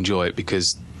enjoy it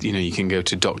because you can go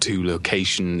to Doctor Who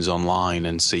locations online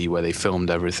and see where they filmed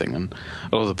everything, and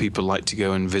a lot of people like to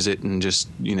go and visit and just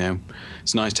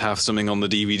it's nice to have something on the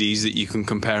DVDs that you can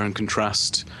compare and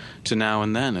contrast to Now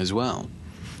and Then as well.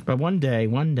 But one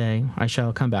day I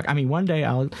shall come back. I mean, one day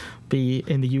I'll be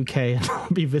in the UK and I'll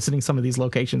be visiting some of these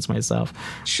locations myself.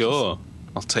 Sure,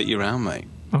 I'll take you around, mate.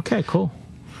 Okay, cool.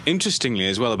 Interestingly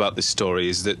as well about this story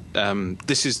is that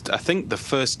this is, I think, the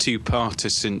first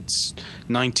 2-parter since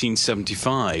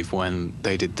 1975 when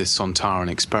they did the Sontaran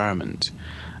experiment.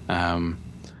 And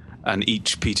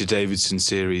each Peter Davison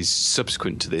series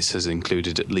subsequent to this has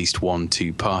included at least one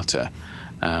 2-parter.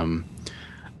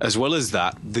 As well as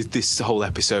that, this whole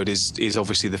episode is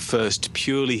obviously the first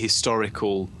purely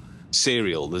historical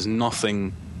serial. There's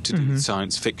nothing to do with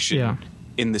science fiction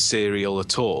in the serial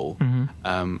at all.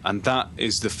 And that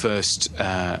is the first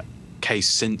case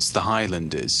since the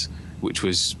Highlanders, which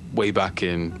was way back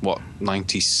in,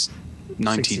 96?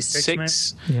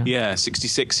 Yeah,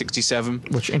 66, 67.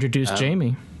 Which introduced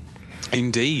Jamie.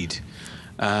 Indeed.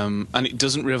 And it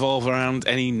doesn't revolve around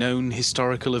any known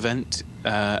historical event,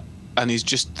 and is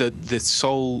just the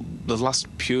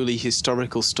last purely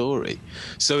historical story.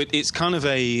 So it's kind of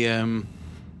a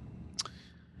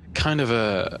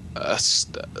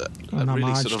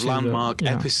really sort of landmark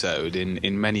episode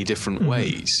in many different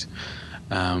ways.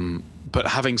 But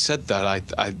having said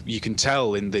that, you can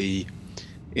tell in the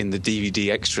DVD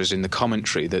extras, in the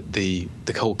commentary, that the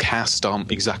whole cast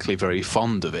aren't exactly very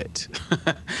fond of it,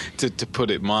 to put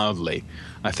it mildly.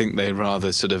 I think they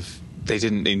rather they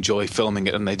didn't enjoy filming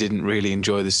it, and they didn't really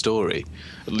enjoy the story.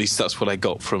 At least that's what I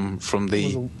got from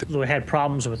the. We had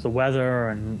problems with the weather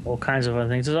and all kinds of other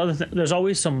things. There's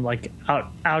always some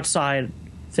outside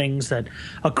things that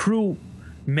a crew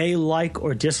may like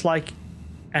or dislike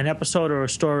an episode or a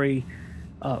story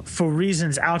for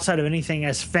reasons outside of anything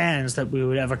as fans that we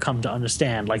would ever come to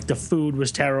understand. Like the food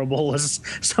was terrible, as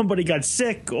somebody got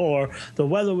sick, or the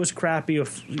weather was crappy, or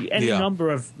any number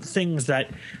of things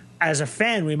that, as a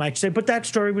fan, we might say, but that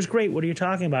story was great. What are you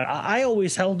talking about? I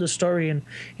always held the story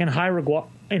in high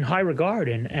regard,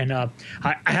 and I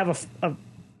have a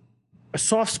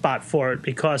soft spot for it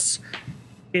because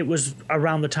it was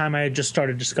around the time I had just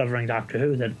started discovering Doctor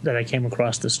Who that I came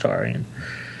across the story. And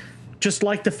just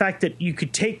like the fact that you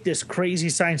could take this crazy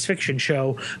science fiction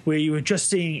show where you were just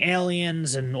seeing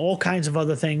aliens and all kinds of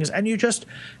other things, and you just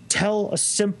tell a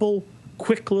simple,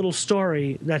 quick little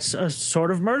story that's a sort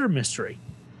of murder mystery.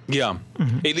 Yeah,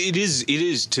 it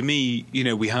is to me.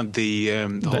 We had the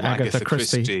whole Agatha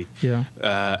Christie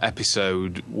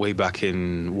episode way back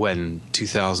in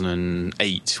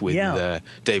 2008 with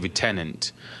David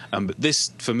Tennant, but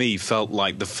this for me felt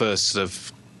like the first sort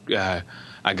of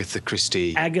Agatha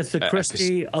Christie,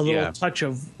 a little touch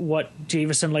of what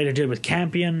Davison later did with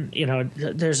Campion.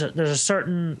 There's a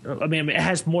certain. I mean, it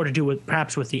has more to do with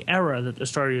perhaps with the era that the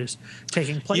story is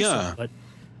taking place in, but.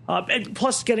 And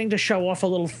plus getting to show off a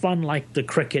little fun like the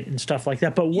cricket and stuff like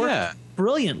that, but work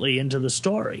brilliantly into the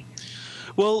story.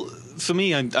 Well, for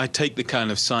me, I take the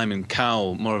kind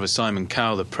of more of a Simon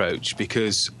Cowell approach,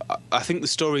 because I think the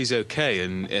story's okay,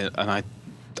 and I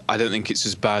don't think it's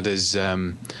as bad as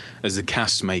the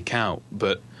cast make out,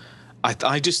 but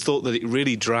I just thought that it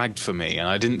really dragged for me, and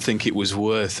I didn't think it was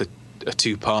worth a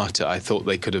two-parter. I thought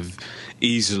they could have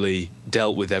easily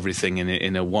dealt with everything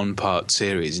in a one-part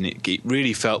series, and it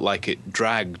really felt like it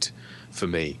dragged for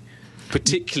me.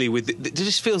 Particularly with it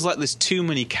just feels like there's too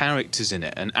many characters in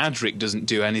it, and Adric doesn't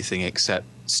do anything except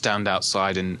stand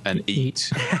outside and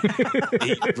eat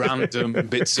random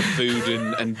bits of food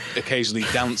and occasionally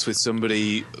dance with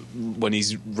somebody when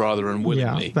he's rather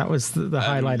unwillingly. Yeah, that was the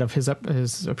highlight of his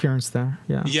appearance there.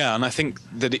 Yeah, and I think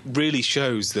that it really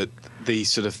shows that the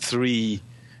sort of three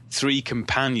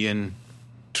companions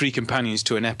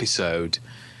to an episode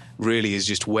really is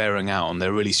just wearing out, and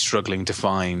they're really struggling to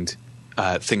find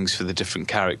things for the different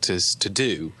characters to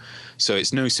do. So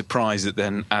it's no surprise that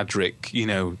then Adric,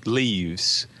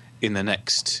 leaves in the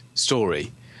next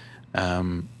story,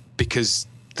 because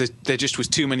there just was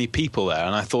too many people there.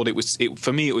 And I thought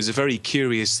for me, it was a very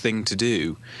curious thing to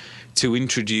do, to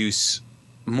introduce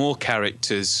more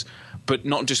characters, but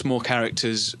not just more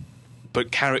characters,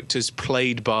 but characters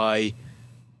played by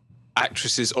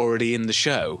actresses already in the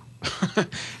show.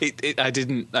 I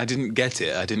didn't get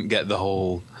it. I didn't get the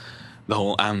whole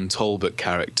Anne Talbot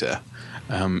character.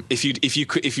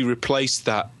 If you replaced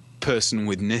that person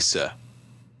with Nyssa,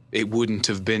 it wouldn't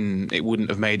have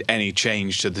made any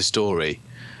change to the story,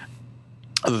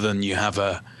 other than you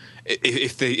have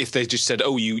if they just said,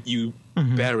 oh, you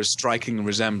bear a striking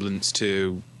resemblance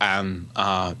to Anne,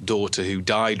 our daughter who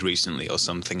died recently or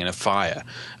something in a fire,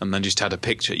 and then just had a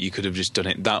picture. You could have just done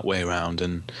it that way around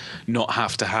and not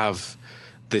have to have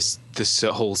this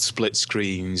whole split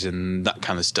screens and that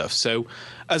kind of stuff. So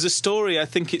as a story, I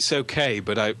think it's okay,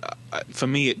 but for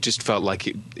me, it just felt like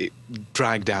it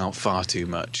dragged out far too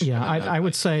much. Yeah, I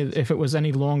would say if it was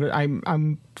any longer,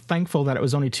 I'm thankful that it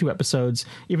was only 2 episodes,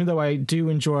 even though I do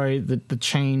enjoy the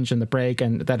change and the break,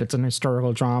 and that it's an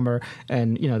historical drama,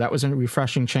 and that was a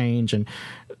refreshing change, and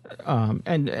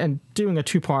doing a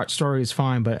 2-part story is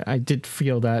fine, but I did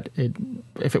feel that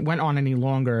if it went on any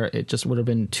longer, it just would have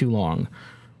been too long.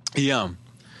 Yeah,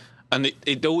 and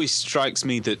it always strikes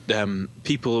me that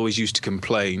people always used to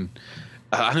complain.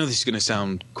 I know this is going to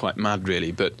sound quite mad,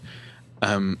 really, but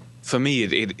for me,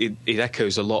 it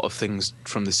echoes a lot of things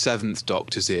from the 7th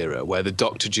Doctor's era, where the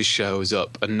Doctor just shows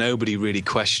up and nobody really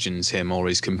questions him or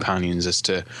his companions as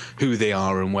to who they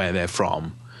are and where they're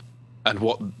from, and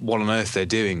what on earth they're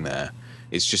doing there.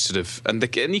 It's just sort of, and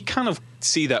you kind of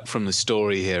see that from the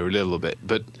story here a little bit,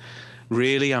 but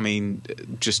really, I mean,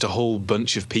 just a whole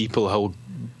bunch of people, a whole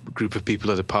group of people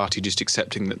at a party just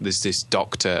accepting that there's this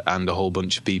doctor and a whole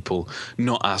bunch of people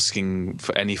not asking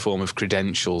for any form of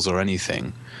credentials or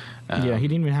anything. Yeah, he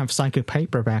didn't even have psychic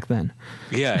paper back then.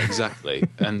 Yeah, exactly.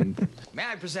 And may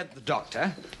I present the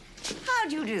doctor? How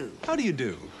do you do? How do you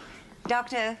do?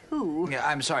 Doctor who? Yeah,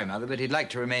 I'm sorry, Mother, but he'd like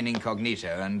to remain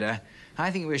incognito, and I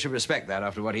think we should respect that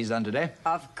after what he's done today.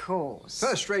 Of course.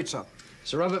 First rate, sir.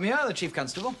 Sir Robert Muir, the Chief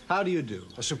Constable. How do you do?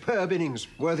 A superb innings,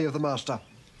 worthy of the master.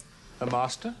 A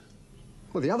master?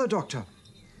 Well, the other doctor.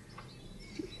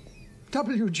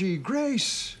 W.G.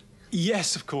 Grace.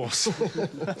 Yes, of course.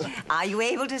 Are you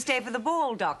able to stay for the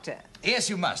ball, Doctor? Yes,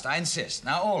 you must. I insist.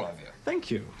 Now, all of you.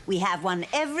 Thank you. We have one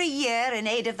every year in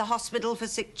aid of the hospital for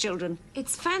sick children.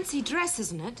 It's fancy dress,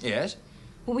 isn't it? Yes.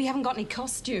 Well, we haven't got any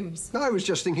costumes. I was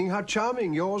just thinking how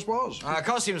charming yours was.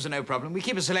 Costumes are no problem. We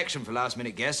keep a selection for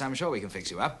last-minute guests. I'm sure we can fix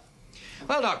you up.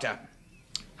 Well, Doctor,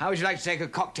 how would you like to take a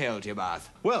cocktail to your bath?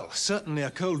 Well, certainly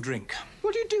a cold drink.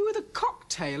 What do you do with a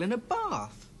cocktail in a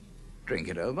bath? Drink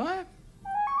it over.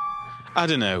 I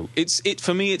don't know.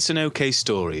 For me, it's an okay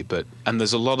story, and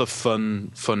there's a lot of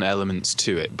fun elements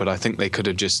to it. But I think they could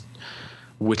have just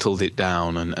whittled it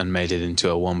down and made it into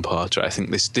a one-parter. I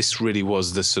think this really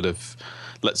was the sort of,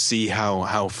 let's see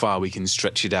how far we can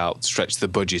stretch the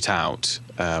budget out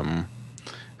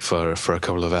for a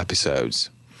couple of episodes.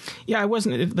 Yeah, I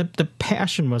wasn't. The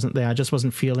passion wasn't there. I just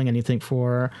wasn't feeling anything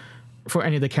for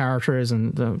any of the characters,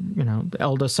 and the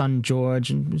elder son George,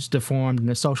 and who's deformed and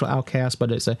a social outcast,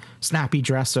 but it's a snappy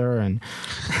dresser. And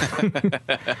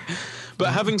but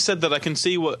having said that, I can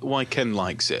see why Ken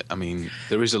likes it. I mean,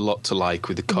 there is a lot to like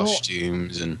with the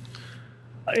costumes, and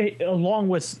along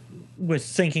with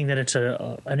thinking that it's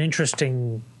an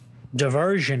interesting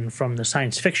diversion from the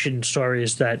science fiction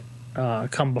stories that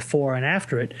come before and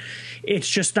after it. It's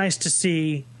just nice to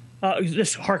see.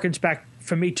 This harkens back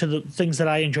for me to the things that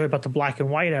I enjoy about the black and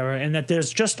white era, and that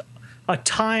there's just a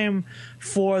time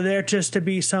for there just to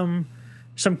be some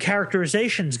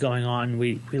characterizations going on.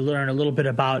 We learn a little bit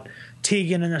about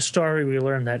Tegan in the story. We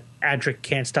learn that Adric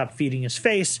can't stop feeding his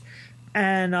face,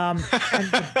 and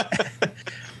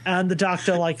and the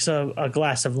Doctor likes a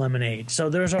glass of lemonade. So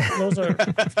those are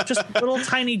just little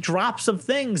tiny drops of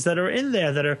things that are in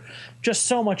there that are just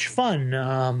so much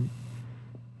fun.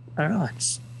 I don't know.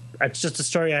 It's just a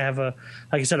story I have like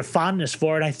I said, a fondness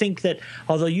for. And I think that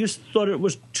although you thought it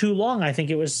was too long, I think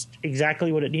it was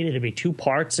exactly what it needed to be, 2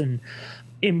 parts and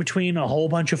in between a whole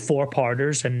bunch of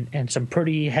 4-parters and some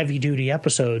pretty heavy-duty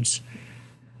episodes.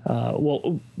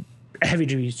 A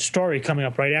heavy-duty story coming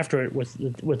up right after it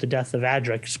with the death of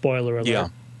Adric. Spoiler alert. Yeah.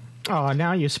 Oh,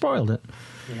 now you spoiled it.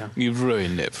 Yeah. You've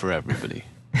ruined it for everybody.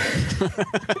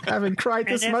 I haven't cried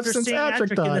this much since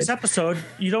Adric died. In this episode,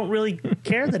 you don't really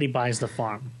care that he buys the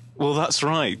farm. Well, that's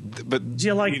right. But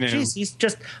you're like, geez, he's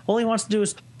just, all he wants to do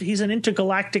is, he's an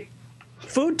intergalactic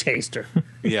food taster.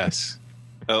 Yes.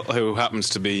 Who happens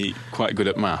to be quite good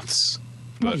at maths.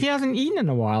 Well, he hasn't eaten in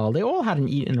a while. They all hadn't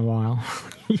eaten in a while.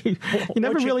 you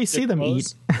never really see them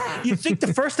eat. You'd think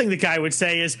the first thing the guy would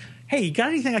say is, hey, you got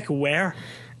anything I could wear?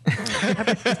 I've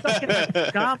been stuck in my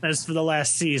pajamas for the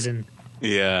last season.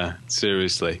 Yeah,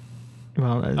 seriously.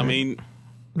 Well, I mean,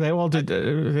 they all did.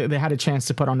 They had a chance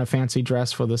to put on a fancy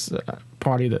dress for this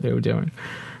party that they were doing.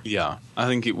 Yeah, I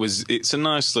think it's a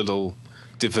nice little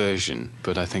diversion,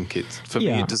 but I think for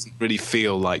me it doesn't really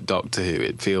feel like Doctor Who.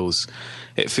 It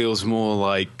feels more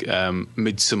like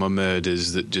Midsummer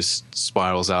Murders that just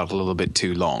spirals out a little bit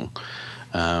too long.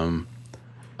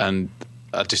 And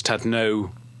I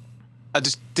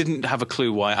just didn't have a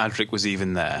clue why Adric was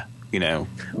even there. You know,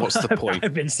 what's the point?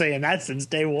 I've been saying that since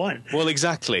day one. Well,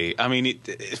 exactly. I mean,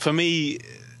 for me,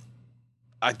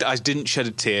 I didn't shed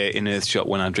a tear in Earthshock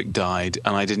when Adric died,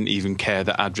 and I didn't even care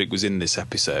that Adric was in this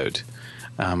episode.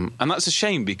 And that's a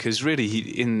shame because really,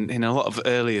 in a lot of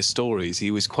earlier stories,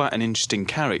 he was quite an interesting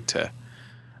character.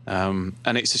 And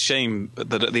it's a shame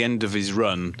that at the end of his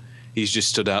run, he's just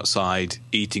stood outside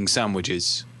eating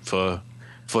sandwiches for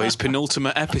his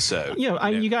penultimate episode.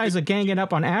 You guys are ganging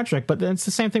up on Adric, but then it's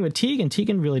the same thing with Tegan.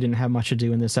 Tegan really didn't have much to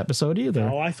do in this episode either.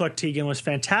 Oh, I thought Tegan was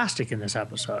fantastic in this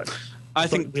episode. I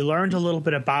think we learned a little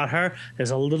bit about her.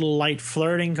 There's a little light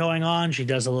flirting going on. She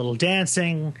does a little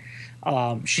dancing.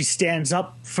 She stands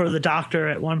up for the Doctor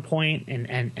at one point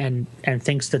and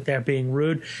thinks that they're being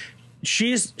rude.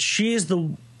 She's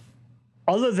the,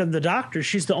 other than the Doctor,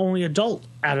 she's the only adult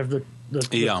out of the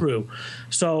crew.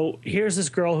 So here's this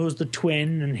girl who's the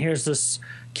twin, and here's this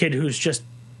kid who's just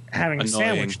having a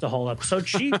sandwich the whole episode.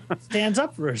 She stands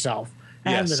up for herself.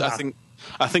 And yes,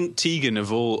 I think Tegan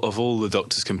of all the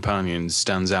Doctor's companions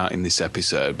stands out in this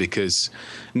episode because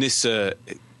Nyssa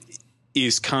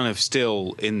is kind of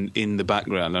still in the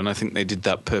background, and I think they did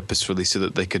that purposefully so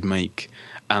that they could make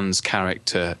Anne's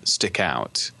character stick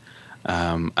out.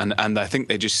 And I think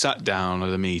they just sat down at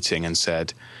a meeting and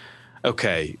said,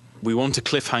 okay, we want a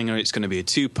cliffhanger. It's going to be a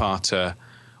 2-parter.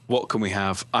 What can we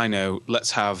have? I know.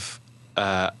 Let's have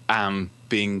Anne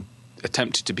being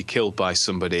attempted to be killed by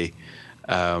somebody.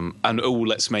 And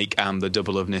let's make Anne the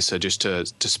double of Nyssa just to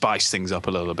spice things up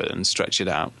a little bit and stretch it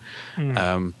out.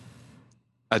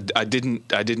 I didn't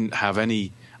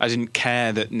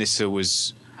care that Nyssa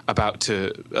was about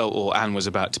to, or Anne was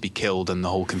about to be killed, and the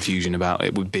whole confusion about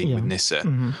it would be with Nyssa.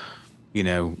 Mm-hmm. You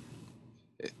know,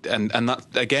 and that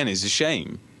again is a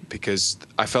shame because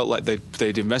I felt like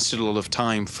they'd invested a lot of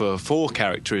time for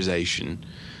characterization,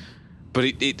 but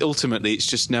it ultimately it's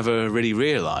just never really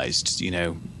realised. You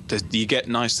know, you get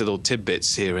nice little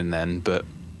tidbits here and then, but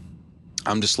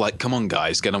I'm just like, come on,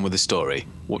 guys, get on with the story.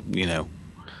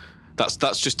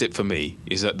 That's just it for me.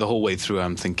 Is that the whole way through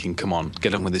I'm thinking, come on,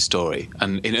 get on with the story.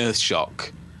 And in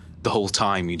Earthshock, the whole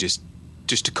time you just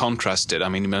to contrast it. I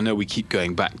mean, I know we keep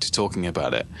going back to talking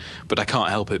about it, but I can't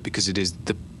help it because it is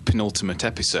the penultimate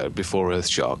episode before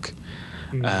Earthshock.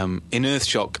 In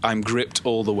Earthshock, I'm gripped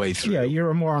all the way through. Yeah,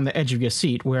 you're more on the edge of your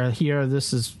seat, where here,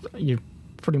 you're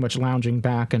pretty much lounging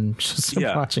back and just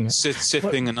watching it.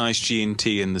 Sipping a nice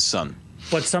G&T in the sun.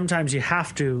 But sometimes you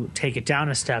have to take it down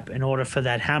a step in order for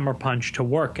that hammer punch to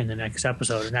work in the next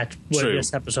episode, and that's where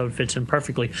this episode fits in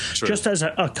perfectly. True. Just as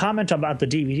a comment about the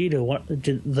DVD,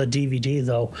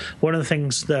 though, one of the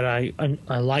things that I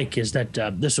like is that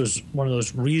this was one of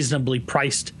those reasonably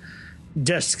priced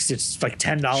discs. It's like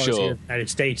 $10 in the United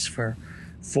States for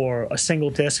a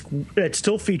single disc. It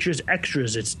still features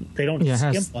extras. They don't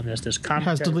skimp on this. There's it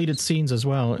has deleted scenes as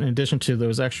well, in addition to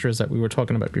those extras that we were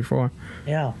talking about before.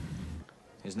 Yeah.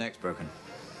 His neck's broken.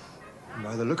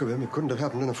 By the look of him, it couldn't have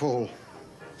happened in a fall.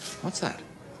 What's that?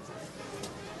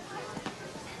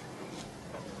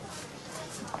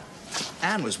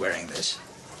 Anne was wearing this.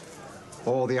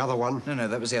 Or the other one? No,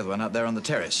 that was the other one up there on the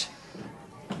terrace.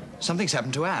 Something's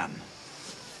happened to Anne.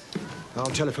 I'll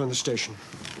telephone the station.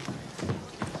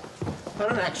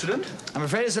 An accident? I'm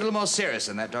afraid it's a little more serious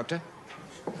than that, Doctor.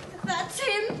 That's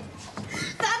him.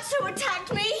 That's who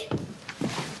attacked me.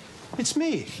 It's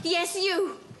me. Yes,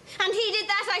 you. And he did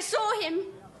that. I saw him.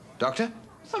 Doctor?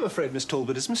 I'm afraid Miss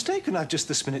Talbot is mistaken. I've just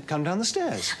this minute come down the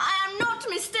stairs. I am not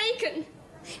mistaken.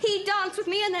 He danced with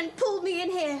me and then pulled me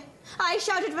in here. I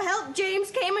shouted for help.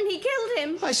 James came and he killed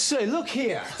him. I say, look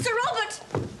here. Sir Robert!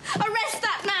 Arrest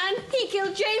that man! He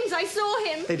killed James. I saw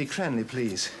him. Lady Cranley,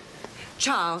 please.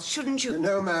 Charles, shouldn't you...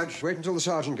 No, Madge. Wait until the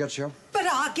sergeant gets here. But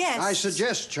our guests... I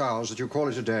suggest, Charles, that you call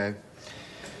it a day.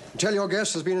 Tell your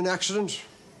guest there's been an accident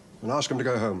and ask him to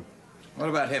go home. What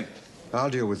about him? I'll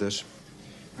deal with this.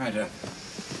 Right,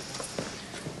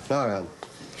 Now, Anne.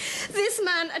 This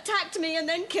man attacked me and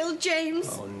then killed James.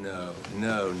 Oh, no,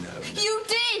 no, no. You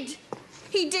did!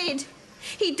 He did.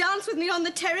 He danced with me on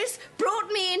the terrace, brought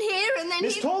me in here, and then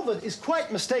Miss he... Talbot is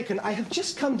quite mistaken. I have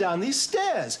just come down these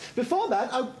stairs. Before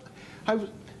that, I was...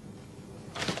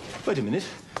 Wait a minute.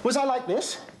 Was I like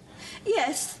this?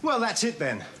 Yes. Well, that's it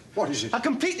then. What is it? A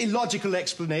completely logical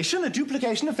explanation, a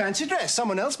duplication of fancy dress.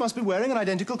 Someone else must be wearing an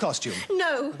identical costume.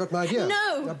 No. But, my dear...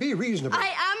 No. Now, be reasonable. I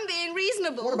am being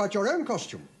reasonable. What about your own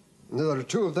costume? There are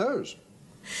two of those.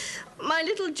 My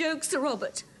little joke, Sir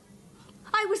Robert.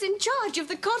 I was in charge of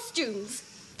the costumes.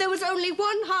 There was only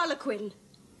one Harlequin.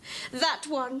 That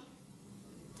one.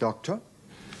 Doctor?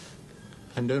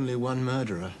 And only one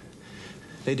murderer.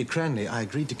 Lady Cranley, I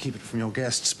agreed to keep it from your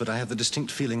guests, but I have the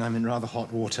distinct feeling I'm in rather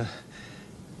hot water.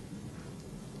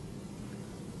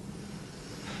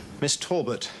 Miss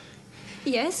Talbot.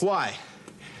 Yes? Why?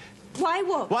 Why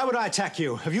what? Why would I attack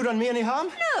you? Have you done me any harm?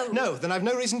 No. No, then I've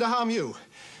no reason to harm you.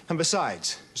 And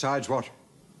besides... Besides what?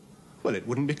 Well, it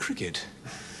wouldn't be cricket.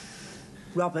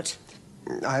 Robert.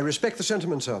 I respect the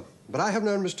sentiment, sir, but I have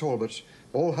known Miss Talbot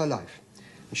all her life.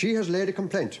 She has laid a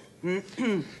complaint.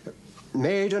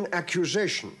 Made an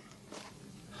accusation.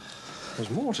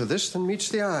 There's more to this than meets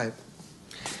the eye.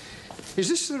 Is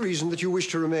this the reason that you wish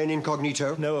to remain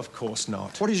incognito? No, of course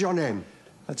not. What is your name?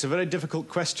 That's a very difficult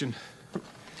question.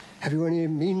 Have you any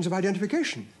means of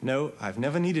identification? No, I've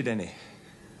never needed any.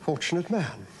 Fortunate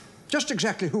man. Just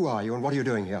exactly who are you and what are you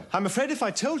doing here? I'm afraid if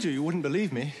I told you, you wouldn't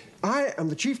believe me. I am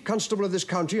the chief constable of this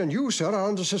county, and you, sir, are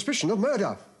under suspicion of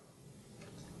murder.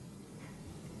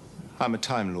 I'm a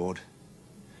Time Lord.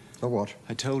 A what?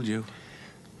 I told you.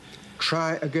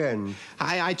 Try again.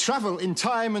 I travel in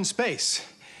time and space.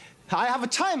 I have a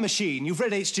time machine. You've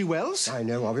read H.G. Wells? I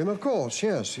know of him, of course,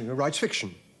 yes. He writes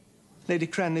fiction. Lady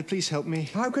Cranley, please help me.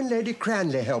 How can Lady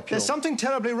Cranley help you? There's something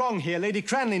terribly wrong here. Lady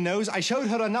Cranley knows I showed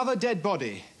her another dead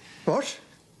body. What?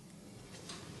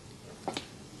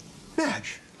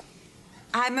 Madge.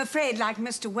 I'm afraid, like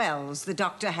Mr. Wells, the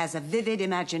doctor has a vivid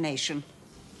imagination.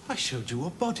 I showed you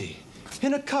a body.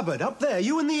 In a cupboard, up there,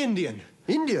 you and the Indian.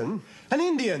 Indian? An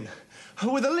Indian.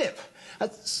 With a lip.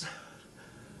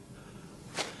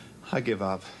 I give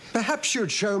up. Perhaps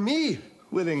you'd show me.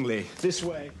 Willingly. This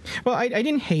way. Well, I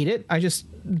didn't hate it. I just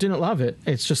didn't love it.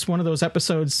 It's just one of those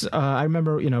episodes I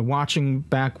remember, watching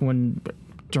back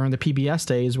during the PBS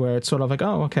days where it's sort of like,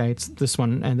 oh, okay, it's this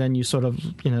one. And then you sort of,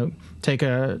 take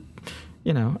a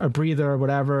breather or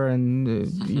whatever and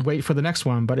you wait for the next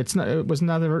one. But it was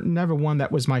never one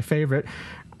that was my favorite.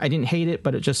 I didn't hate it,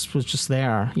 but it just was just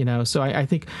there, So I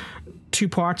think 2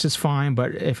 parts is fine,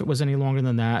 but if it was any longer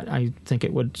than that, I think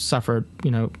it would suffer,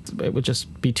 it would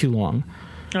just be too long.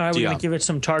 All right, we're going to give it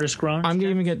some TARDIS groans. I'm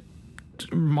giving it,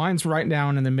 mine's right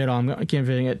down in the middle. I'm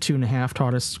giving it 2.5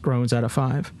 TARDIS groans out of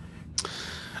 5.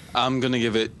 I'm going to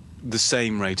give it the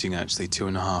same rating, actually,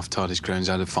 2.5 TARDIS groans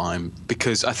out of 5,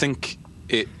 because I think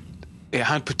it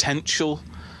had potential,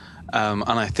 and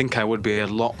I think I would be a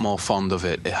lot more fond of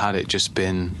it had it just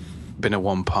been a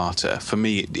one-parter. For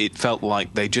me, it felt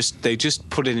like they just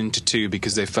put it into 2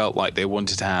 because they felt like they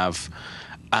wanted to have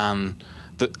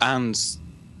Anne's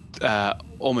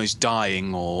almost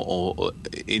dying or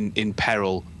in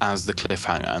peril as the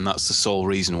cliffhanger, and that's the sole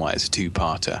reason why it's a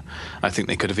 2-parter. I think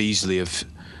they could have easily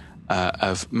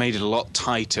have made it a lot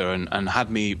tighter and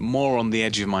had me more on the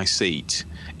edge of my seat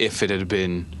if it had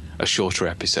been a shorter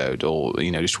episode or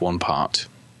just one part.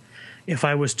 If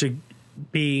I was to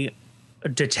be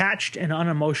detached and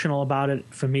unemotional about it,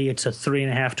 for me it's a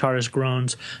 3.5 TARDIS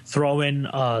groans. Throw in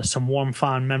some warm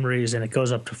fond memories and it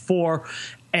goes up to 4,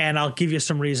 and I'll give you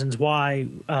some reasons why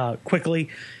quickly.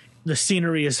 The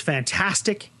scenery is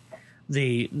fantastic,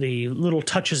 the little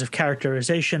touches of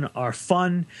characterization are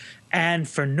fun, and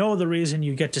for no other reason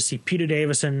you get to see Peter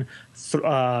Davison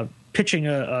pitching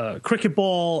a cricket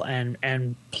ball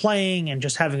and playing and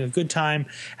just having a good time,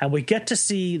 and we get to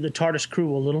see the TARDIS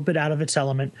crew a little bit out of its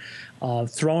element,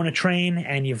 throwing a train,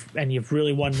 and you've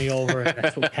really won me over. And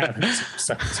that's what we have.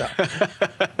 So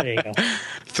there you go.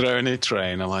 Throwing a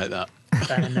train, I like that.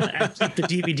 and keep the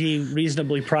DVD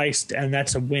reasonably priced, and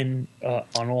that's a win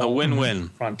on all a win-win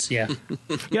fronts. Yeah.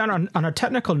 Yeah. And on a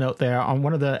technical note, there on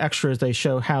one of the extras, they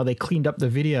show how they cleaned up the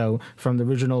video from the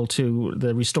original to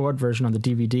the restored version on the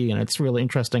DVD, and it's really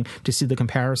interesting to see the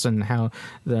comparison. How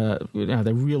they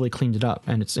really cleaned it up,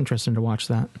 and it's interesting to watch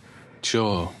that.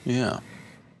 Sure. Yeah.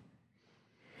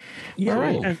 Yeah,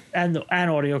 right. and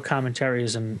audio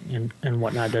commentaries and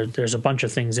whatnot. There's a bunch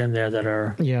of things in there that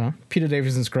are Peter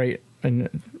Davidson's great in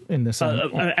this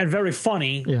and very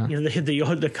funny. Yeah. You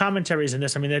know, the commentaries in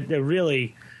this. I mean, they're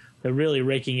really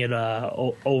raking it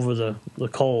over the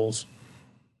coals.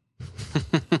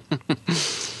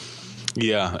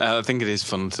 Yeah, I think it is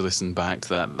fun to listen back to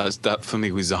that. That for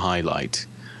me was the highlight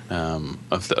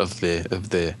of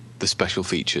the special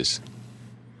features.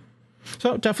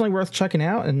 So definitely worth checking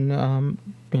out, and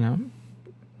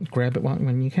grab it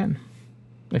when you can,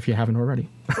 if you haven't already.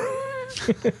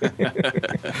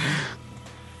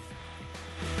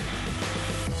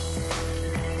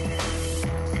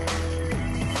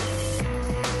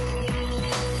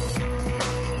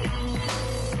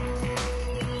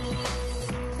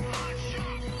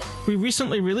 We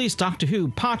recently released Doctor Who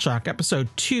Podshock episode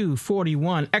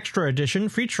 241 Extra Edition,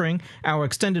 featuring our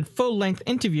extended full-length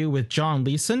interview with John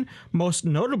Leeson, most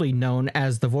notably known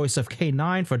as the voice of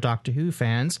K9 for Doctor Who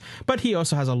fans, but he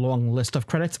also has a long list of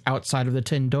credits outside of the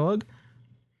Tin Dog.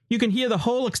 You can hear the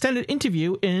whole extended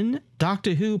interview in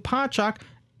Doctor Who Podshock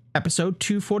episode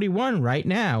 241 right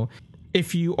now.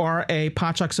 If you are a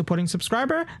Podshock supporting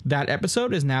subscriber, that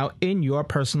episode is now in your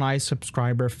personalized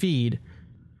subscriber feed.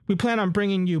 We plan on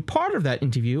bringing you part of that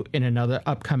interview in another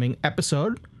upcoming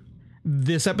episode.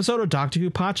 This episode of Doctor Who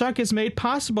Podshock is made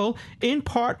possible in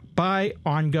part by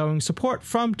ongoing support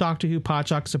from Doctor Who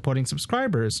Podshock supporting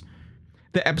subscribers.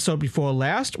 The episode before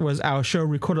last was our show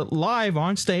recorded live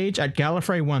on stage at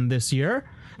Gallifrey 1 this year.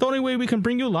 The only way we can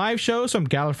bring you live shows from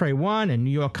Gallifrey 1 and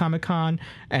New York Comic Con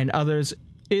and others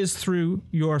is through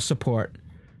your support.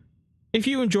 If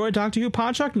you enjoy Doctor Who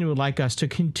Podshock and you would like us to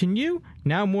continue,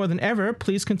 now more than ever,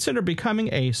 please consider becoming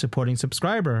a supporting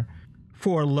subscriber.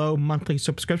 For a low monthly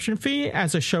subscription fee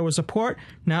as a show of support,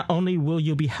 not only will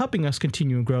you be helping us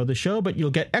continue and grow the show, but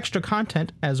you'll get extra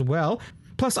content as well,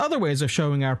 plus other ways of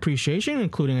showing our appreciation,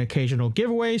 including occasional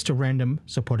giveaways to random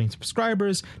supporting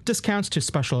subscribers, discounts to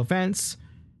special events,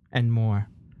 and more.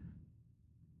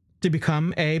 To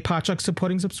become a Podshock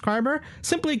supporting subscriber,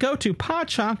 simply go to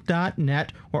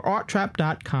podshock.net or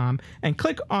arttrap.com and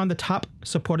click on the top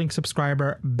supporting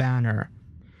subscriber banner.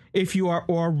 If you are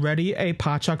already a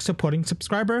Podshock supporting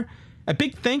subscriber, a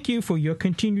big thank you for your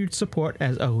continued support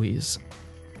as always.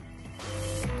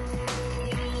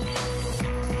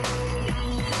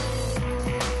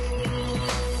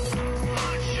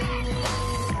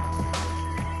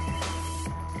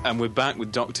 And we're back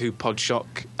with Doctor Who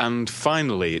Podshock, and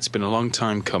finally, it's been a long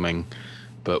time coming,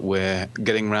 but we're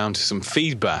getting round to some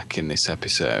feedback in this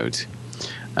episode.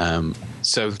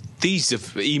 So these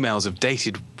emails have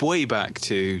dated way back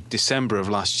to December of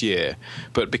last year,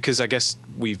 but because I guess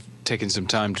we've taken some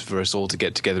time for us all to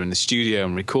get together in the studio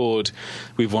and record,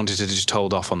 we've wanted to just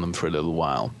hold off on them for a little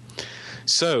while.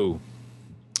 So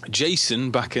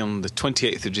Jason, back on the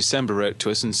 28th of December, wrote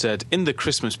to us and said, in the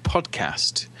Christmas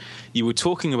podcast, you were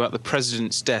talking about the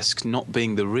president's desk not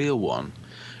being the real one.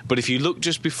 But if you look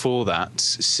just before that,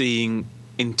 seeing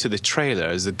into the trailer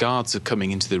as the guards are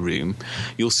coming into the room,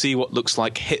 you'll see what looks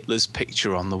like Hitler's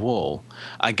picture on the wall.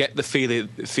 I get the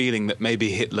feeling that maybe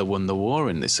Hitler won the war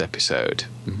in this episode.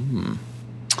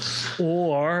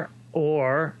 Or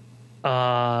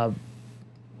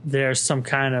there's some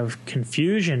kind of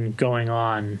confusion going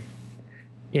on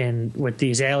with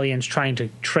these aliens trying to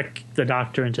trick the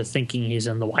Doctor into thinking he's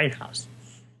in the White House.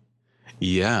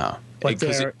 Yeah. But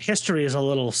their history is a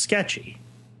little sketchy.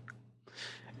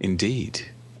 Indeed.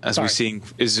 As we're seeing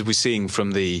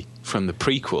from the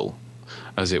prequel,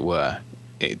 as it were,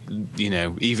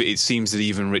 it seems that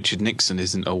even Richard Nixon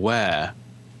isn't aware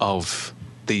of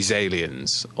these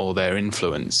aliens or their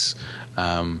influence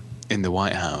in the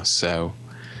White House. So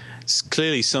it's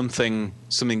clearly something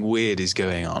weird is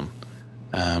going on.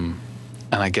 And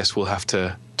I guess we'll have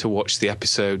to watch the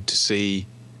episode to see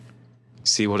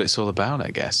what it's all about, I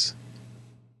guess.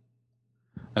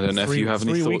 I don't know if you have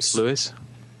any thoughts, Lewis?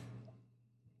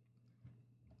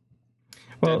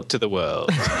 Well, to the world.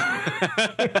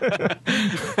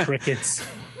 Crickets.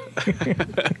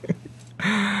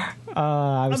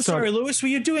 I'm sorry, Lewis. Were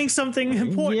you doing something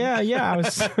important? Yeah. I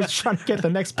was trying to get the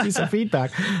next piece of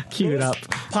feedback queued up.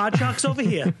 Podshock's over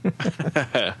here.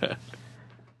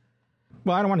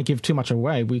 Well, I don't want to give too much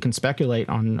away. We can speculate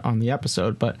on the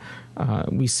episode, but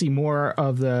we see more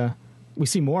of the we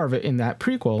see more of it in that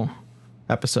prequel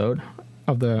episode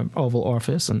of the Oval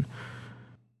Office, and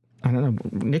I don't know,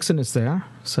 Nixon is there,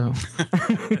 so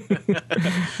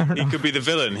he could be the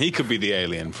villain. He could be the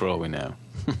alien, for all we know.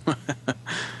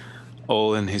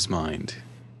 All in his mind.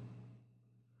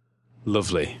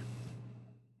 Lovely.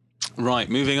 Right,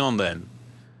 moving on then.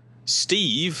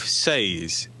 Steve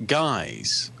says,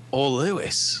 guys, or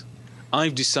Lewis,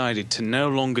 I've decided to no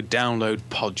longer download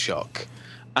Podshock.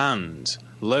 And,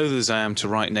 loath as I am to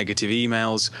write negative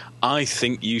emails, I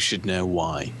think you should know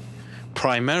why.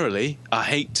 Primarily, I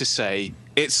hate to say,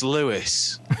 it's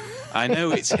Lewis. I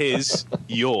know it's his,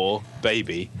 your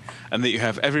baby, and that you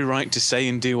have every right to say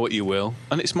and do what you will,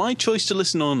 and it's my choice to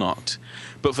listen or not.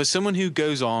 But for someone who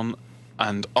goes on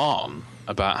and on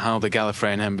about how the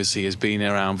Gallifreyan Embassy has been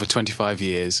around for 25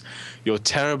 years, you're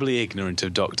terribly ignorant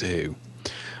of Doctor Who.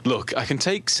 Look, I can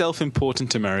take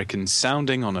self-important Americans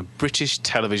sounding on a British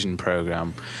television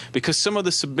programme because some of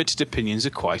the submitted opinions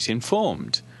are quite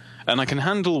informed, and I can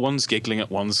handle one's giggling at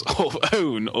one's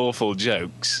own awful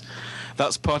jokes.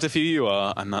 That's part of who you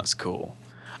are, and that's cool.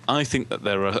 I think that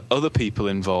there are other people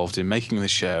involved in making the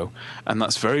show, and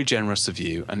that's very generous of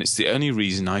you, and it's the only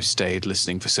reason I've stayed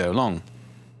listening for so long.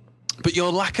 But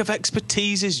your lack of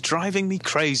expertise is driving me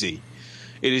crazy.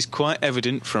 It is quite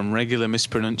evident from regular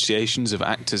mispronunciations of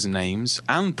actors' names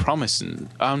and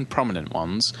prominent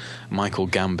ones, Michael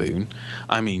Gambon,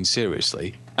 I mean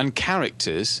seriously, and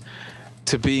characters,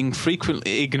 to being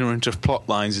frequently ignorant of plot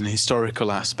lines and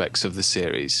historical aspects of the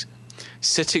series.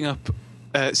 Sitting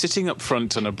up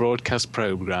front on a broadcast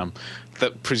programme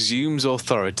that presumes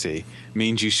authority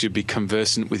means you should be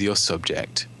conversant with your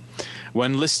subject.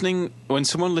 When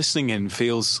someone listening in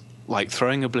feels like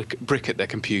throwing a brick at their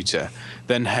computer,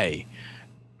 then hey,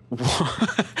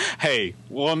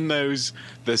 one knows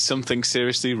there's something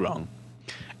seriously wrong.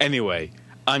 Anyway,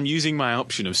 I'm using my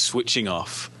option of switching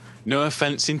off. No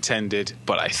offence intended,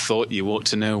 but I thought you ought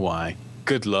to know why.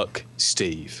 Good luck,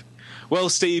 Steve. Well,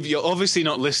 Steve, you're obviously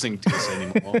not listening to this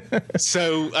anymore.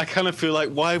 So I kind of feel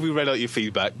like, why have we read out your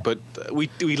feedback? But we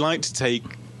like to take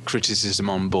criticism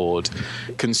on board,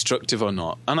 constructive or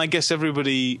not. And I guess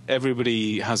everybody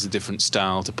has a different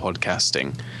style to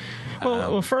podcasting.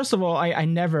 Well, first of all, I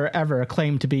never ever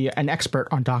claim to be an expert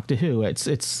on Doctor Who.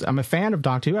 I'm a fan of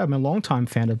Doctor Who. I'm a longtime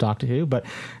fan of Doctor Who, but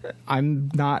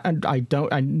I'm not.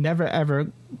 I never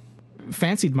ever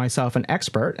fancied myself an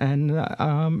expert, and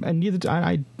neither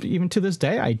I even to this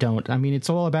day I don't. I mean, it's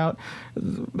all about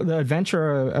the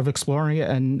adventure of exploring it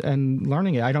and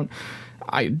learning it.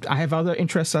 I have other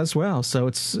interests as well. So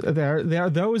there are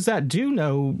those that do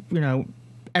know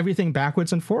everything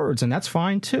backwards and forwards, and that's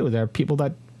fine too. There are people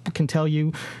that can tell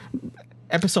you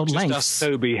episode lengths. Just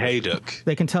Toby Haydock.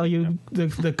 They can tell you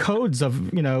the codes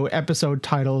of episode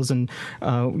titles and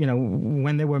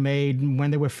when they were made, when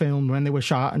they were filmed, when they were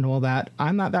shot, and all that.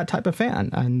 I'm not that type of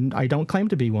fan, and I don't claim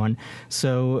to be one.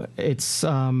 So it's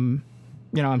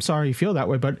I'm sorry you feel that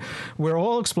way, but we're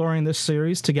all exploring this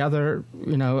series together.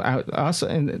 Us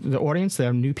and the audience. There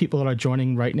are new people that are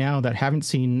joining right now that haven't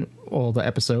seen all the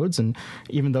episodes, and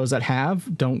even those that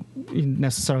have don't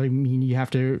necessarily mean you have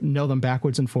to know them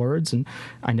backwards and forwards. And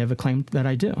I never claimed that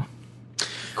I do.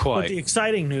 But the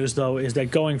exciting news, though, is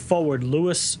that going forward,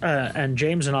 Lewis and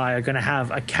James and I are going to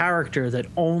have a character that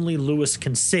only Lewis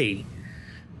can see.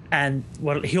 And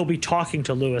he'll be talking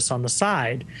to Lewis on the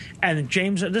side, and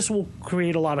this will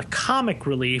create a lot of comic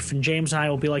relief. And James and I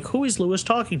will be like, "Who is Lewis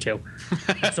talking to?"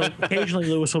 And so occasionally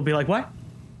Lewis will be like, "What?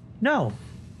 No,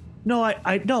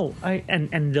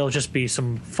 and there'll just be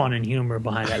some fun and humor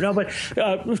behind that. No, but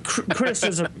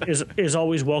criticism is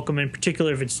always welcome, in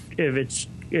particular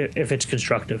if it's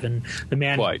constructive. And the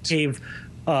man gave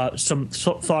some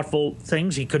thoughtful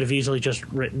things. He could have easily just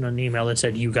written an email that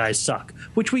said, "You guys suck,"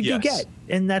 which we do get,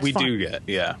 and that's fine. We do get,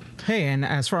 yeah. Hey, and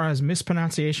as far as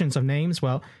mispronunciations of names,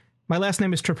 well, my last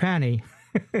name is Trapani.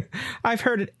 I've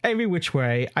heard it every which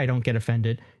way. I don't get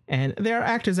offended. And there are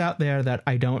actors out there that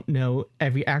I don't know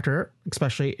every actor,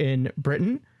 especially in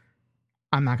Britain.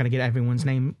 I'm not going to get everyone's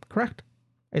name correct.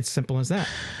 It's simple as that.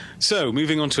 So,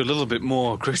 moving on to a little bit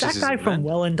more criticism. Is that guy from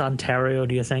Welland, Ontario,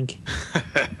 do you think?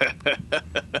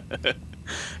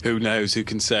 Who knows? Who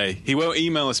can say? He won't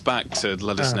email us back to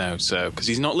let us know, because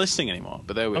he's not listening anymore.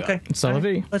 But there we are. Okay, so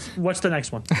what's the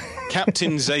next one?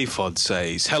 Captain Zaphod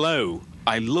says, "Hello,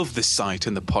 I love this site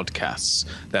and the podcasts.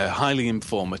 They're highly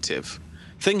informative.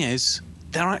 Thing is,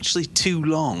 they're actually too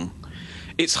long.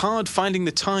 It's hard finding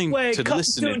the time to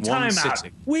listen in one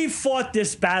sitting." We fought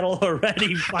this battle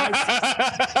already.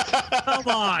 Come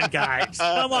on, guys.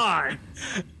 Come on.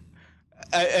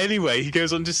 Anyway, he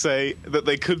goes on to say that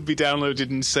they could be downloaded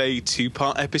in, say,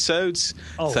 2-part episodes.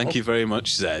 Thank you very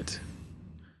much, Zed.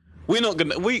 We're not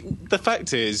going to... The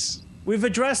fact is... We've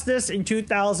addressed this in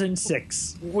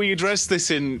 2006. We addressed this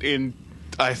in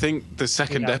I think, the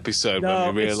second episode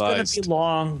when we realised... it's going to be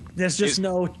long. There's just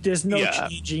no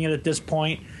changing it at this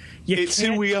point. It's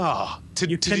who we are.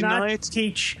 You cannot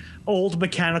teach old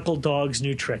mechanical dogs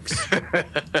new tricks.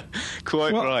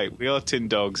 Quite right. We are tin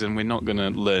dogs, and we're not going to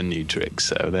learn new tricks,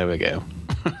 so there we go.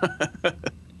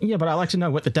 Yeah, but I'd like to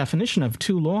know what the definition of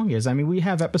too long is. I mean, we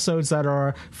have episodes that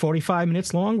are 45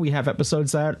 minutes long. We have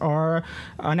episodes that are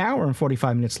an hour and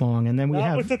 45 minutes long. And then we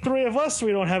have... With the three of us,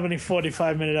 we don't have any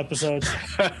 45-minute episodes.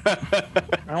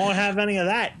 I won't have any of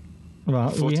that.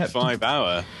 Well,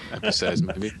 45-hour episodes,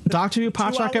 maybe. Doctor Who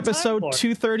Podshock episode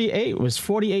 238 was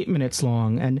 48 minutes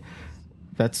long. And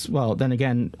that's, well, then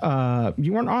again,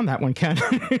 you weren't on that one, Ken.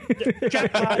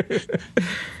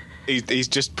 He's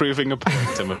just proving a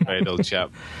point, I'm afraid, old chap.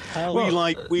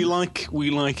 We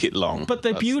like it long. But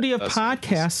the beauty of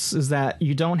podcasts is that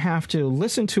you don't have to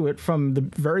listen to it from the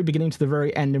very beginning to the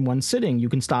very end in one sitting. You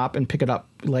can stop and pick it up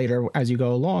later as you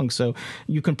go along. So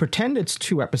you can pretend it's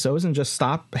 2 episodes and just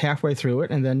stop halfway through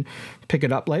it and then pick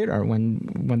it up later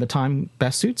when the time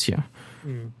best suits you.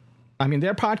 Mm. I mean,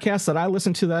 there are podcasts that I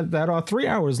listen to that are 3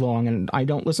 hours long, and I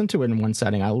don't listen to it in one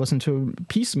setting. I'll listen to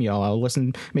piecemeal. I'll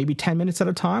listen maybe 10 minutes at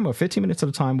a time or 15 minutes at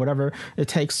a time, whatever it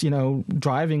takes.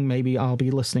 Driving, maybe I'll be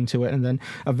listening to it, and then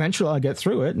eventually I'll get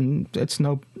through it, and it's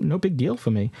no big deal for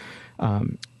me.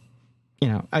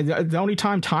 The only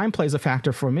time plays a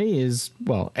factor for me is,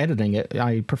 well, editing it.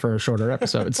 I prefer shorter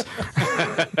episodes.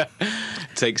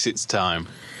 Takes its time.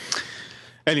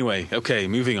 Anyway, okay,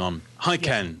 moving on. Hi,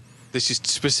 Ken. This is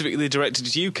specifically directed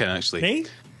to you, Ken, actually. Me?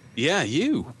 Yeah,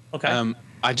 you. Okay.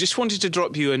 I just wanted to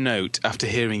drop you a note after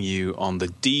hearing you on the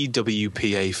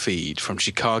DWPA feed from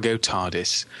Chicago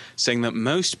TARDIS, saying that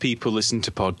most people listen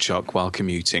to Podshock while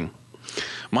commuting.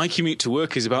 My commute to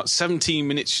work is about 17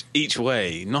 minutes each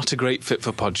way. Not a great fit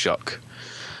for Podshock.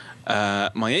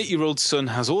 My 8-year-old son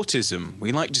has autism.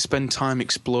 We like to spend time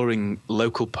exploring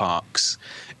local parks.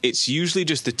 It's usually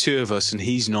just the 2 of us, and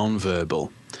he's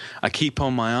non-verbal. I keep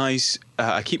my eyes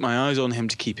on him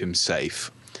to keep him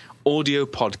safe. Audio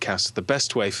podcasts are the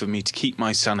best way for me to keep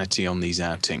my sanity on these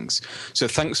outings. So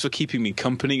thanks for keeping me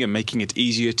company and making it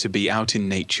easier to be out in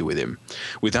nature with him.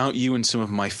 Without you and some of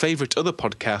my favourite other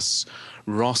podcasts,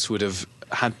 Ross would have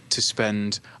had to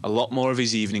spend a lot more of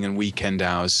his evening and weekend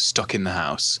hours stuck in the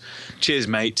house. Cheers,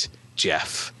 mate.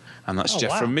 Jeff. And that's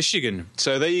Jeff from Michigan.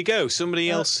 So there you go. Somebody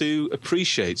else who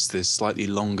appreciates this slightly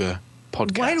longer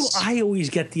podcast. Why do I always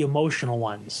get the emotional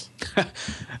ones?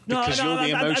 Because you're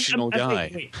the emotional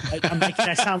guy. I'm making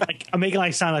it sound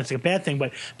like it's a bad thing,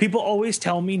 but people always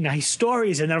tell me nice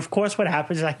stories, and then of course what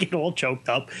happens is I get all choked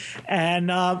up, and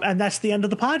that's the end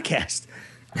of the podcast.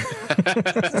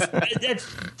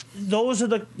 Those are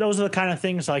the kind of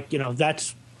things, like,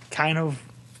 that's kind of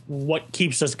what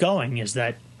keeps us going, is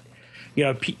that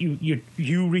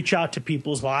you reach out to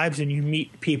people's lives and you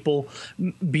meet people,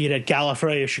 be it at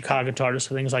Gallifrey or Chicago TARDIS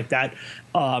or things like that,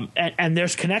 and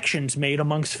there's connections made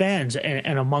amongst fans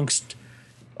and amongst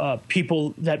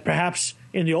people that perhaps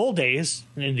in the olden days,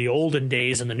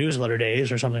 in the newsletter days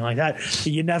or something like that,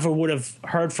 you never would have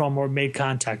heard from or made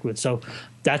contact with. So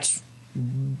that's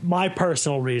my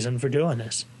personal reason for doing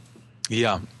this.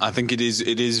 Yeah, I think it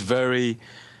is very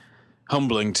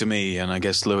humbling to me, and I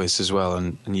guess Lewis as well,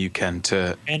 and you, Ken,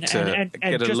 to get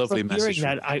a lovely message.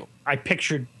 That I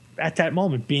pictured at that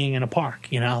moment being in a park,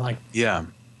 yeah.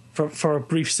 For a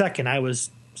brief second, I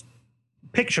was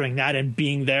picturing that and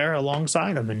being there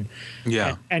alongside him, and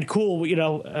cool.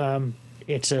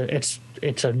 It's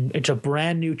a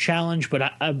brand new challenge,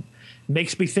 but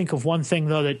makes me think of one thing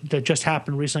though that just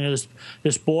happened recently.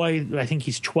 This boy, I think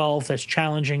he's 12, that's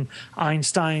challenging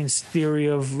Einstein's theory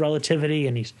of relativity,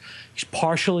 and he's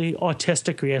partially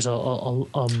autistic. Or he has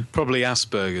probably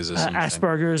Asperger's or something.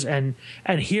 Asperger's, and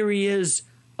here he is.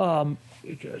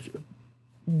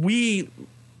 We,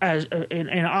 as in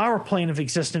our plane of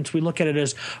existence, we look at it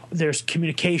as there's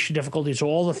communication difficulties, or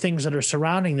all the things that are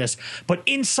surrounding this, but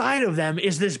inside of them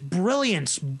is this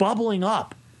brilliance bubbling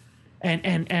up,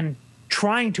 and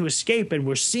trying to escape, and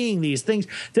we're seeing these things.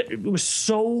 It was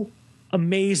so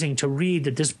amazing to read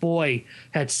that this boy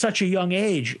at such a young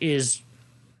age is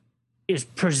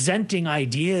presenting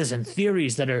ideas and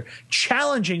theories that are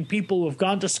challenging people who have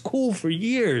gone to school for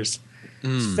years.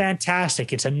 It's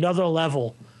fantastic. It's another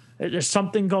level. There's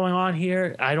something going on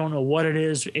here. I don't know what it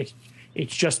is. It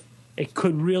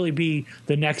could really be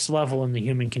the next level in the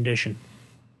human condition.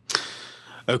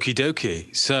 Okie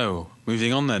dokie. So,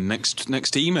 moving on then.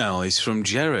 Next email is from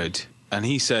Jared, and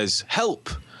he says, "Help!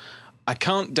 I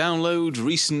can't download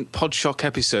recent Podshock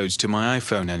episodes to my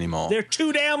iPhone anymore. They're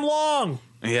too damn long."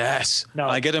 Yes. No.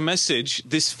 I get a message.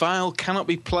 This file cannot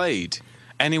be played.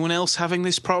 Anyone else having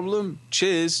this problem?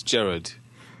 Cheers, Jared.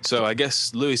 So I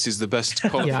guess Lewis is the best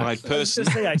qualified person.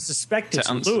 I suspect it's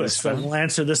Lewis, but we'll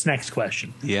answer this next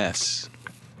question. Yes.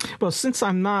 Well, since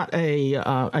I'm not a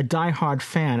diehard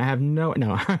fan, I have no.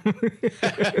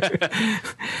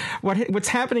 What's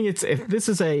happening? If this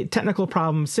is a technical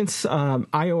problem since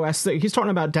iOS. He's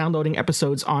talking about downloading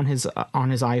episodes on his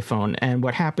iPhone, and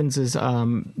what happened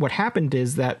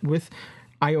is that with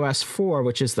iOS 4,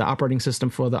 which is the operating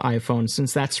system for the iPhone,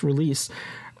 since that's released,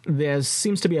 there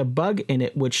seems to be a bug in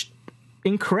it which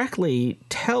incorrectly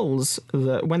tells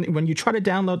when you try to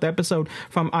download the episode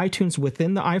from iTunes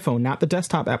within the iPhone, not the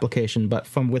desktop application, but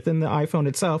from within the iPhone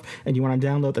itself, and you want to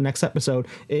download the next episode,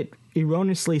 it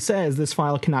erroneously says this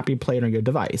file cannot be played on your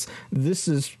device. This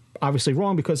is obviously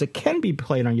wrong because it can be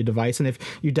played on your device, and if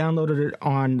you downloaded it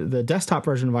on the desktop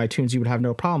version of iTunes, you would have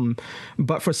no problem.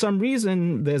 But for some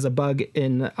reason, there's a bug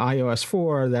in iOS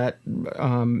 4 that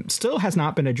still has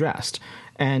not been addressed.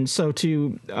 And so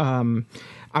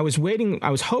I was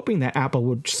hoping that Apple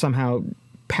would somehow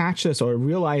patch this or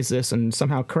realize this and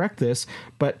somehow correct this,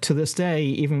 but to this day,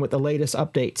 even with the latest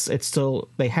updates,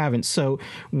 they haven't. So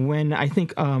when I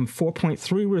think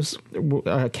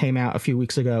 4.3 came out a few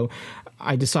weeks ago,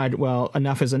 I decided, well,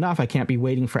 enough is enough. I can't be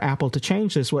waiting for Apple to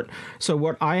change this. What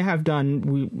I have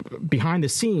done behind the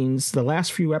scenes, the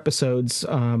last few episodes,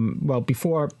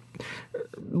 before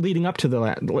leading up to the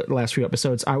last few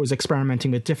episodes, I was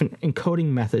experimenting with different encoding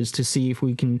methods to see if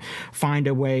we can find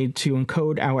a way to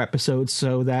encode our episodes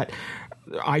so that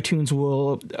iTunes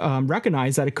will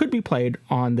recognize that it could be played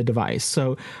on the device.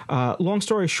 So, long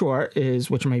story short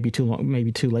is, which may be too long,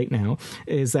 maybe too late now,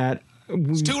 is that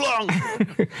it's too long.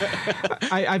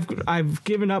 I've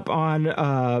given up on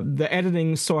the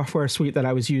editing software suite that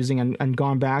I was using and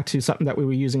gone back to something that we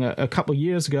were using a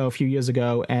few years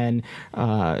ago, and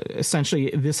essentially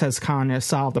this has kind of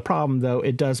solved the problem. Though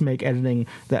it does make editing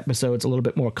the episodes a little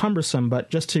bit more cumbersome, but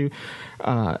just to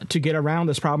get around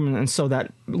this problem and so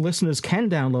that listeners can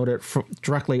download it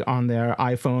directly on their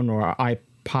iPhone or iPod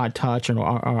Touch or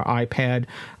iPad,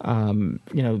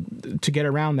 to get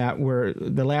around that, where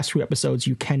the last few episodes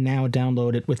you can now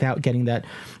download it without getting that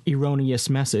erroneous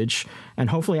message,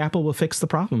 and hopefully Apple will fix the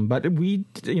problem. But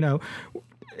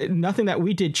nothing that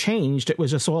we did changed. It was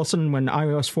just all of a sudden when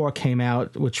iOS 4 came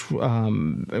out, which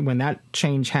when that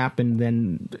change happened,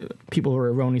 then people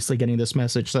were erroneously getting this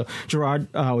message. So Jared,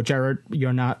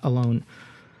 you're not alone.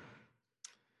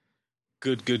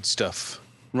 Good stuff.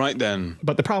 Right then.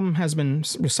 But the problem has been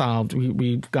resolved.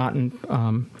 We've gotten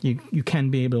you can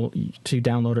be able to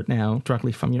download it now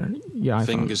directly from your iPhone.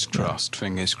 Fingers crossed.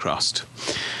 Fingers crossed.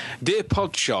 Dear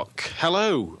Podshock,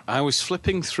 hello. I was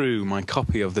flipping through my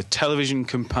copy of the Television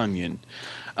Companion,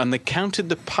 and they counted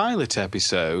the pilot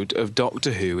episode of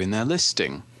Doctor Who in their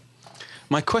listing.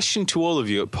 My question to all of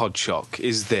you at Podshock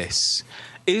is this: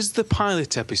 is the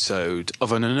pilot episode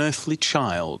of An Unearthly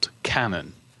Child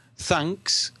canon?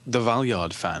 Thanks, the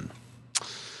Valyard fan.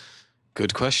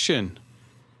 Good question.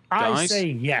 Guys? I say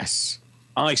yes.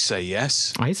 I say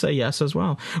yes. I say yes as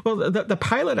well. Well, the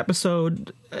pilot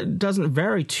episode doesn't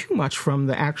vary too much from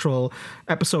the actual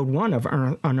episode 1 of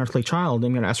Unearthly Child. I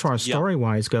mean, as far as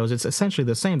story-wise goes, it's essentially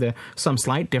the same. There are some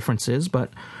slight differences,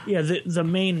 but... Yeah, the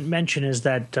main mention is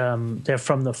that they're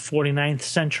from the 49th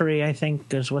century, I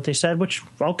think, is what they said, which,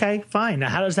 okay, fine. Now,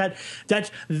 how does that...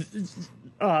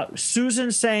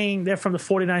 Susan saying they're from the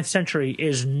 49th century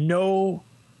is no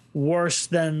worse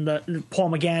than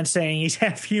Paul McGann saying he's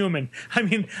half human. I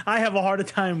mean, I have a harder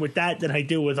time with that than I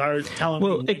do with her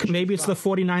telling me. Maybe it's the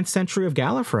 49th century of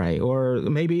Gallifrey, or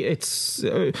maybe it's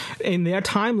in their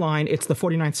timeline, it's the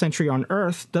 49th century on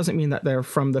Earth. Doesn't mean that they're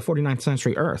from the 49th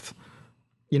century Earth.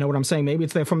 You know what I'm saying? Maybe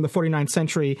they're from the 49th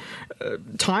century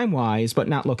time-wise, but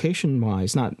not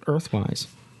location-wise, not Earth-wise.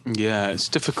 Yeah, it's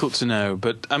difficult to know,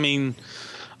 but I mean,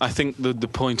 I think the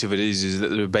point of it is that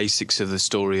the basics of the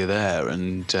story are there,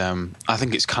 and I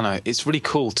think it's really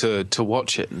cool to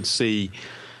watch it and see,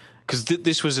 because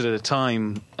this was at a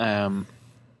time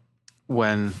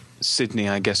when Sydney,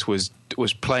 I guess, was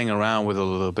playing around with a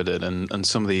little bit, and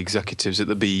some of the executives at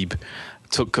the Beeb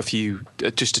took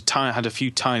had a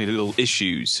few tiny little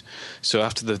issues. So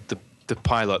after the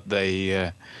pilot,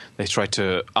 they tried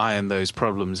to iron those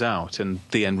problems out, and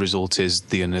the end result is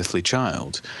The Unearthly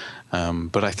Child.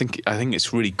 But I think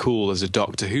it's really cool as a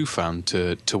Doctor Who fan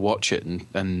to watch it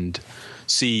and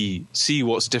see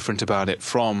what's different about it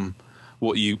from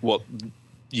what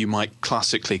you might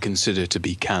classically consider to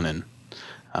be canon.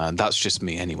 That's just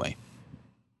me anyway.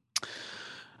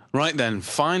 Right then,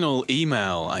 final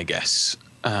email, I guess,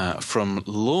 from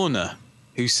Lorna,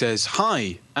 who says,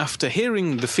 "Hi, after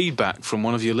hearing the feedback from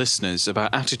one of your listeners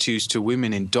about attitudes to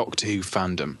women in Doctor Who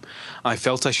fandom, I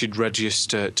felt I should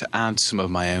register to add some of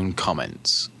my own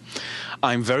comments.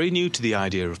 I'm very new to the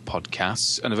idea of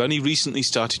podcasts and have only recently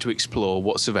started to explore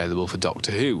what's available for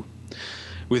Doctor Who.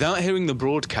 Without hearing the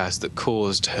broadcast that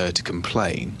caused her to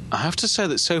complain, I have to say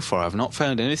that so far I've not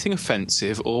found anything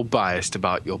offensive or biased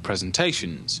about your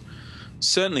presentations.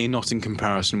 Certainly not in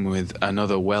comparison with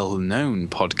another well-known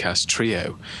podcast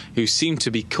trio who seem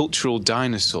to be cultural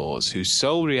dinosaurs whose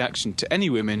sole reaction to any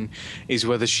woman is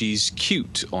whether she's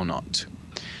cute or not.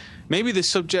 Maybe the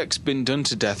subject's been done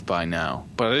to death by now,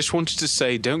 but I just wanted to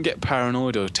say don't get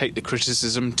paranoid or take the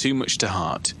criticism too much to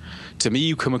heart. To me,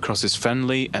 you come across as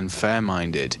friendly and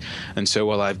fair-minded, and so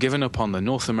while I've given up on the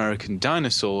North American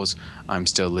dinosaurs, I'm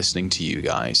still listening to you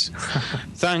guys.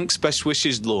 Thanks, best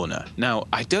wishes, Lorna." Now,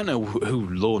 I don't know who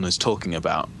Lorna's talking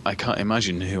about. I can't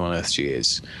imagine who on earth she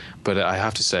is, but I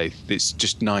have to say, it's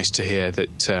just nice to hear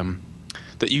that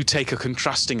that you take a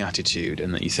contrasting attitude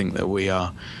and that you think that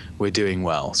we're doing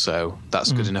well. So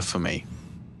that's good enough for me.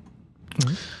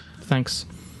 Thanks.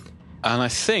 And I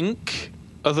think,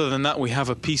 other than that, we have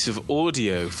a piece of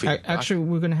audio feedback. Actually,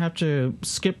 we're going to have to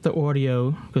skip the audio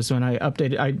because when I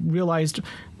updated, I realized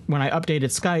when I updated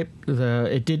Skype,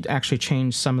 it did actually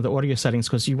change some of the audio settings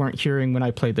because you weren't hearing when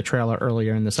I played the trailer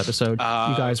earlier in this episode.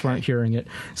 You guys weren't hearing it.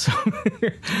 So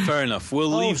fair enough. We'll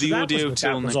leave the audio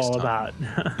till next time. About.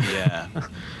 Yeah.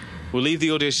 We'll leave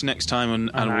the audio to next time,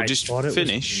 and we'll just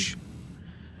finish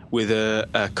with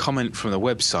a comment from the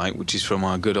website, which is from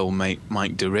our good old mate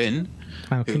Mike Durin,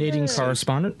 Canadian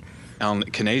correspondent.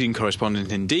 Canadian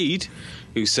correspondent indeed,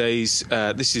 who says,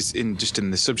 this is in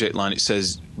the subject line, it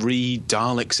says, "Read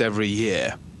Daleks every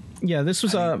year." Yeah, this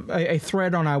was a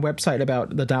thread on our website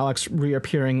about the Daleks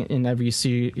reappearing in every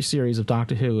series of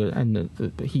Doctor Who, and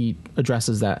he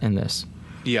addresses that in this.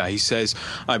 Yeah, he says,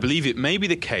 "I believe it may be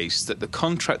the case that the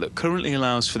contract that currently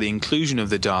allows for the inclusion of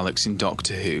the Daleks in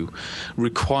Doctor Who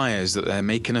requires that they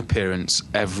make an appearance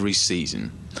every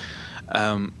season."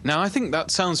 Now, I think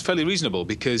that sounds fairly reasonable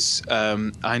because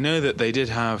I know that they did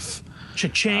have...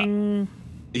 Cha-ching!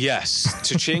 Yes,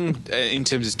 Cha-ching in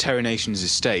terms of Terry Nation's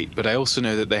estate, but I also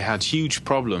know that they had huge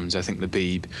problems, I think, the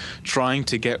Beeb, trying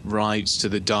to get rights to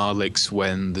the Daleks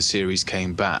when the series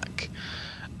came back.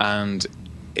 And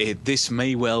this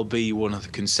may well be one of the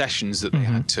concessions that they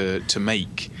had to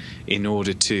make in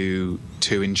order to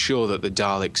ensure that the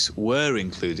Daleks were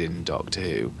included in Doctor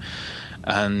Who.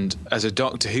 And as a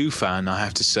Doctor Who fan, I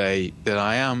have to say that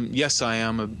I am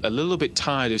a little bit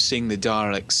tired of seeing the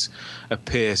Daleks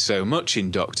appear so much in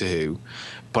Doctor Who,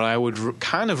 but I would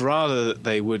kind of rather that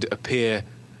they would appear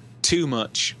too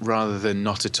much rather than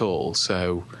not at all.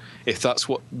 So if that's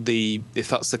the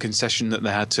concession that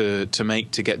they had to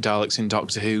make to get Daleks in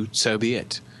Doctor Who, so be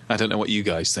it. I don't know what you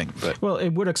guys think, but well, it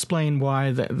would explain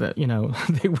why they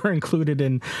were included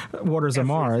in Waters of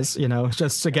Mars,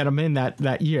 just to get them in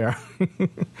that year.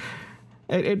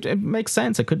 It makes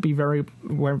sense. It could very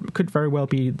well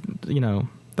be,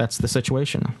 that's the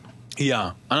situation.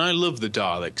 Yeah, and I love the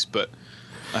Daleks, but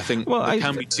I think there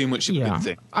can be too much of a good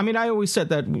thing. I mean, I always said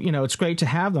that, it's great to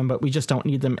have them, but we just don't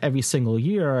need them every single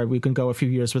year. We can go a few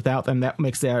years without them. That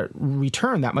makes their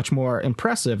return that much more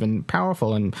impressive and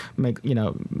powerful and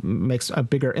makes a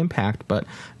bigger impact. But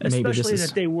especially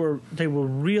that they were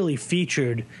really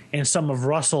featured in some of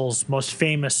Russell's most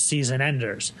famous season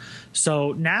enders.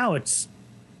 So now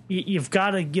you've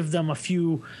got to give them a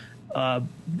few,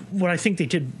 what I think they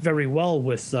did very well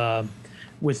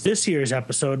with this year's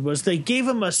episode was they gave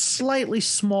him a slightly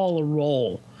smaller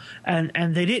role,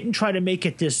 and they didn't try to make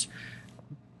it this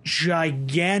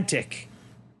gigantic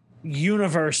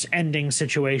universe-ending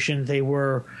situation. They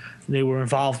were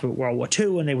involved with World War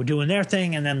II, and they were doing their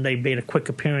thing, and then they made a quick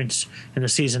appearance in the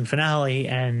season finale,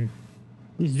 and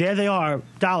there they are.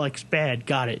 Daleks, bad,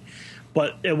 got it.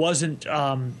 But it wasn't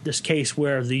this case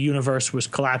where the universe was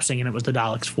collapsing and it was the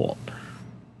Daleks' fault.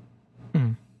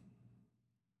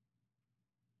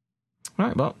 All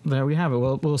right, well, there we have it.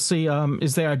 We'll see.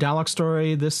 Is there a Dalek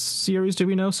story this series? Do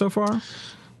we know so far?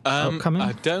 Coming?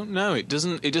 I don't know. It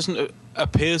doesn't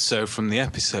appear so from the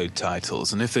episode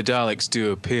titles. And if the Daleks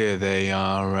do appear, they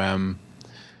are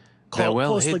they're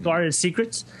well closely hidden. Guarded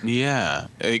secrets. Yeah,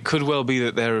 it could well be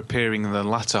that they're appearing in the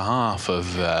latter half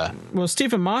of. Well,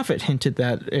 Stephen Moffat hinted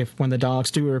that when the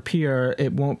Daleks do appear,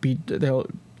 it won't be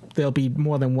there'll be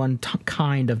more than one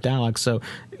kind of Dalek. So,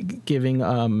 giving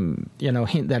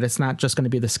hint that it's not just going to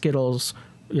be the Skittles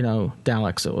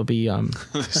Daleks. It will be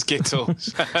the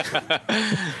Skittles.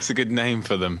 It's a good name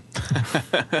for them.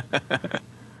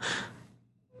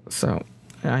 So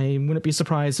I wouldn't be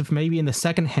surprised if maybe in the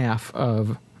second half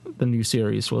of the new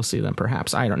series we'll see them,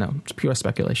 perhaps. I don't know. It's pure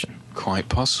speculation. Quite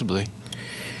possibly.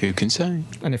 Who can say?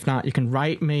 And if not, you can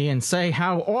write me and say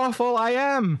how awful I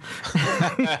am.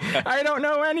 I don't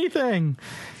know anything.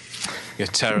 You're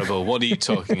terrible. What are you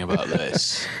talking about,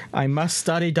 Liz? I must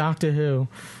study Doctor Who.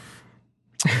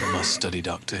 I must study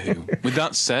Doctor Who. With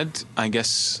that said, I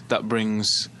guess that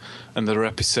brings another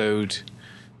episode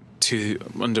to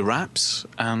under wraps,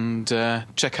 and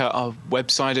check out our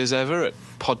website as ever at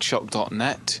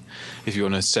podshock.net. If you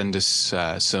want to send us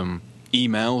some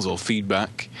emails or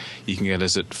feedback, you can get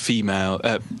us at female?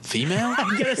 Get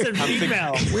us at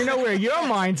female. We know where your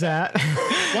mind's at.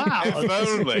 Wow.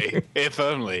 If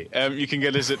only. You can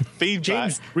get us at feedback.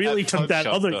 James really took that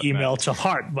other email to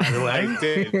heart, by the way. I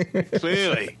did,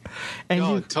 clearly. And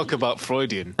God, talk about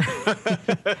Freudian.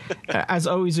 As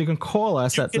always, you can call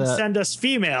us You can send us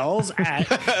females at...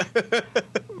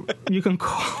 You can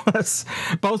call us,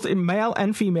 both male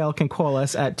and female can call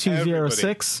us at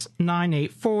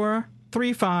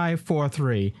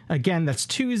 206-984-3543. Again, that's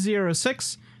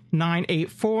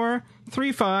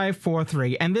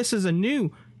 206-984-3543. And this is a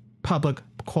new public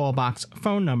call box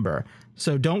phone number.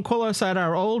 So don't call us at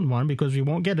our old one because we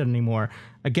won't get it anymore.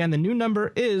 Again, the new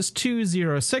number is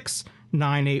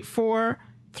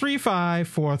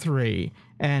 206-984-3543.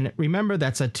 And remember,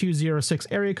 that's a 206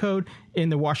 area code in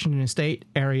the Washington State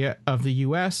area of the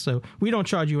U.S. So we don't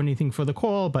charge you anything for the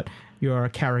call, but your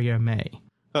carrier may.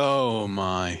 Oh,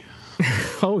 my.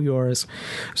 Oh, yours.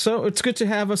 So it's good to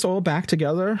have us all back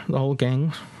together, the whole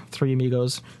gang, three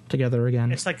amigos together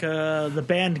again. It's like the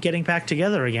band getting back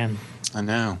together again. I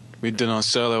know. We'd done our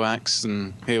solo acts,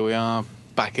 and here we are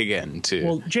back again, too.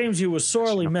 Well, James, you were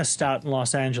sorely missed out in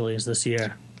Los Angeles this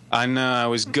year. I know. I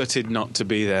was gutted not to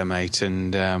be there, mate,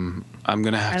 and I'm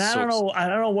going to have to... I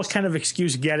don't know what kind of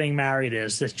excuse getting married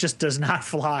is. It just does not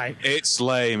fly. It's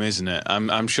lame, isn't it?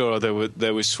 I'm sure there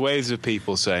were swathes of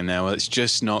people saying, no, well, it's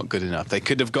just not good enough. They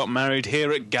could have got married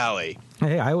here at Galley.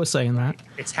 Hey, I was saying that.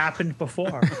 It's happened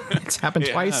before. It's happened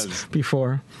twice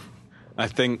before. I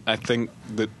think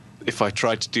that if I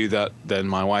tried to do that, then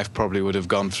my wife probably would have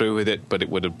gone through with it, but it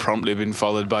would have promptly been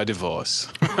followed by divorce.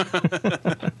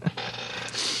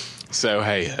 So,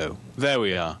 hey-ho. There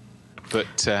we are.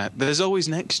 But there's always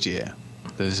next year.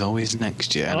 There's always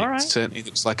next year. And it certainly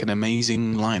looks like an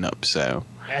amazing lineup, so...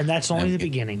 And that's only the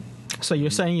beginning. So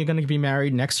you're saying you're going to be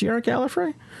married next year at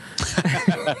Gallifrey?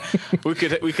 we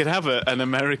could have an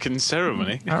American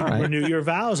ceremony. All right. Renew your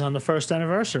vows on the first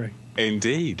anniversary.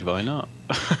 Indeed, why not?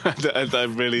 I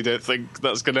really don't think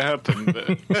that's going to happen,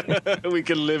 but we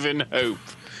can live in hope,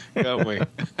 can't we?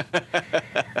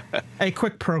 A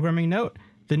quick programming note.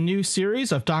 The new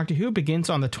series of Doctor Who begins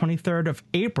on the 23rd of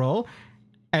April.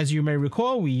 As you may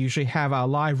recall, we usually have our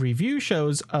live review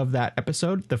shows of that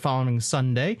episode the following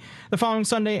Sunday. The following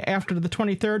Sunday after the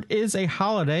 23rd is a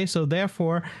holiday, so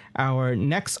therefore our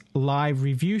next live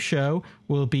review show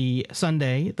will be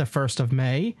Sunday, the 1st of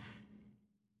May.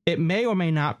 It may or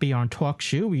may not be on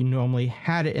TalkShoe. We normally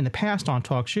had it in the past on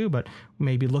TalkShoe, but we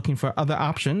may be looking for other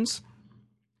options.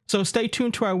 So stay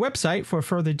tuned to our website for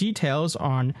further details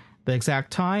on the exact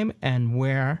time and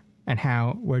where and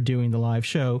how we're doing the live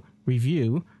show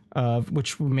review, of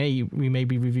which we may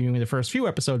be reviewing the first few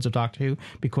episodes of Doctor Who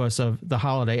because of the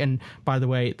holiday. And by the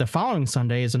way, the following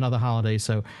Sunday is another holiday,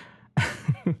 so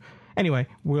anyway,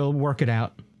 we'll work it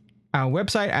out. Our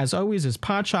website, as always, is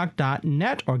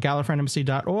podshock.net or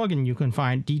gallifreyanembassy.org, and you can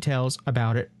find details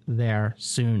about it there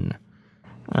soon.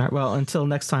 All right, well, until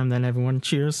next time then, everyone,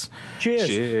 cheers. Cheers.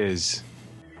 Cheers.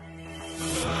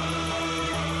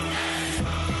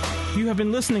 You have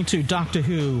been listening to Doctor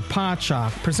Who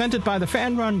Podshock, presented by the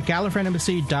fan-run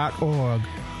gallifreyanembassy.org.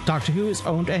 Doctor Who is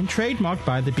owned and trademarked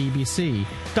by the BBC.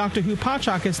 Doctor Who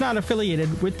Podshock is not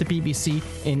affiliated with the BBC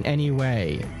in any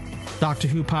way. Doctor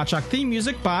Who Podshock theme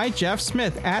music by Jeff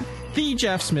Smith at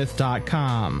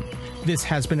thejeffsmith.com. This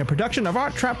has been a production of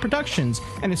Art Trap Productions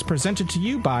and is presented to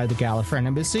you by the Gallifreyan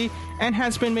Embassy and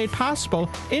has been made possible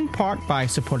in part by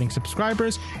supporting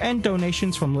subscribers and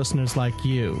donations from listeners like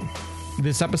you.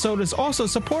 This episode is also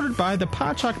supported by the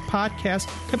Podshock Podcast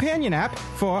Companion app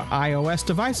for iOS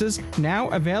devices, now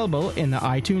available in the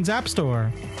iTunes App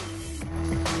Store.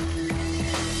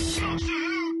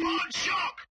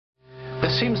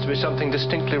 There seems to be something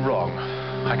distinctly wrong.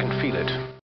 I can feel it.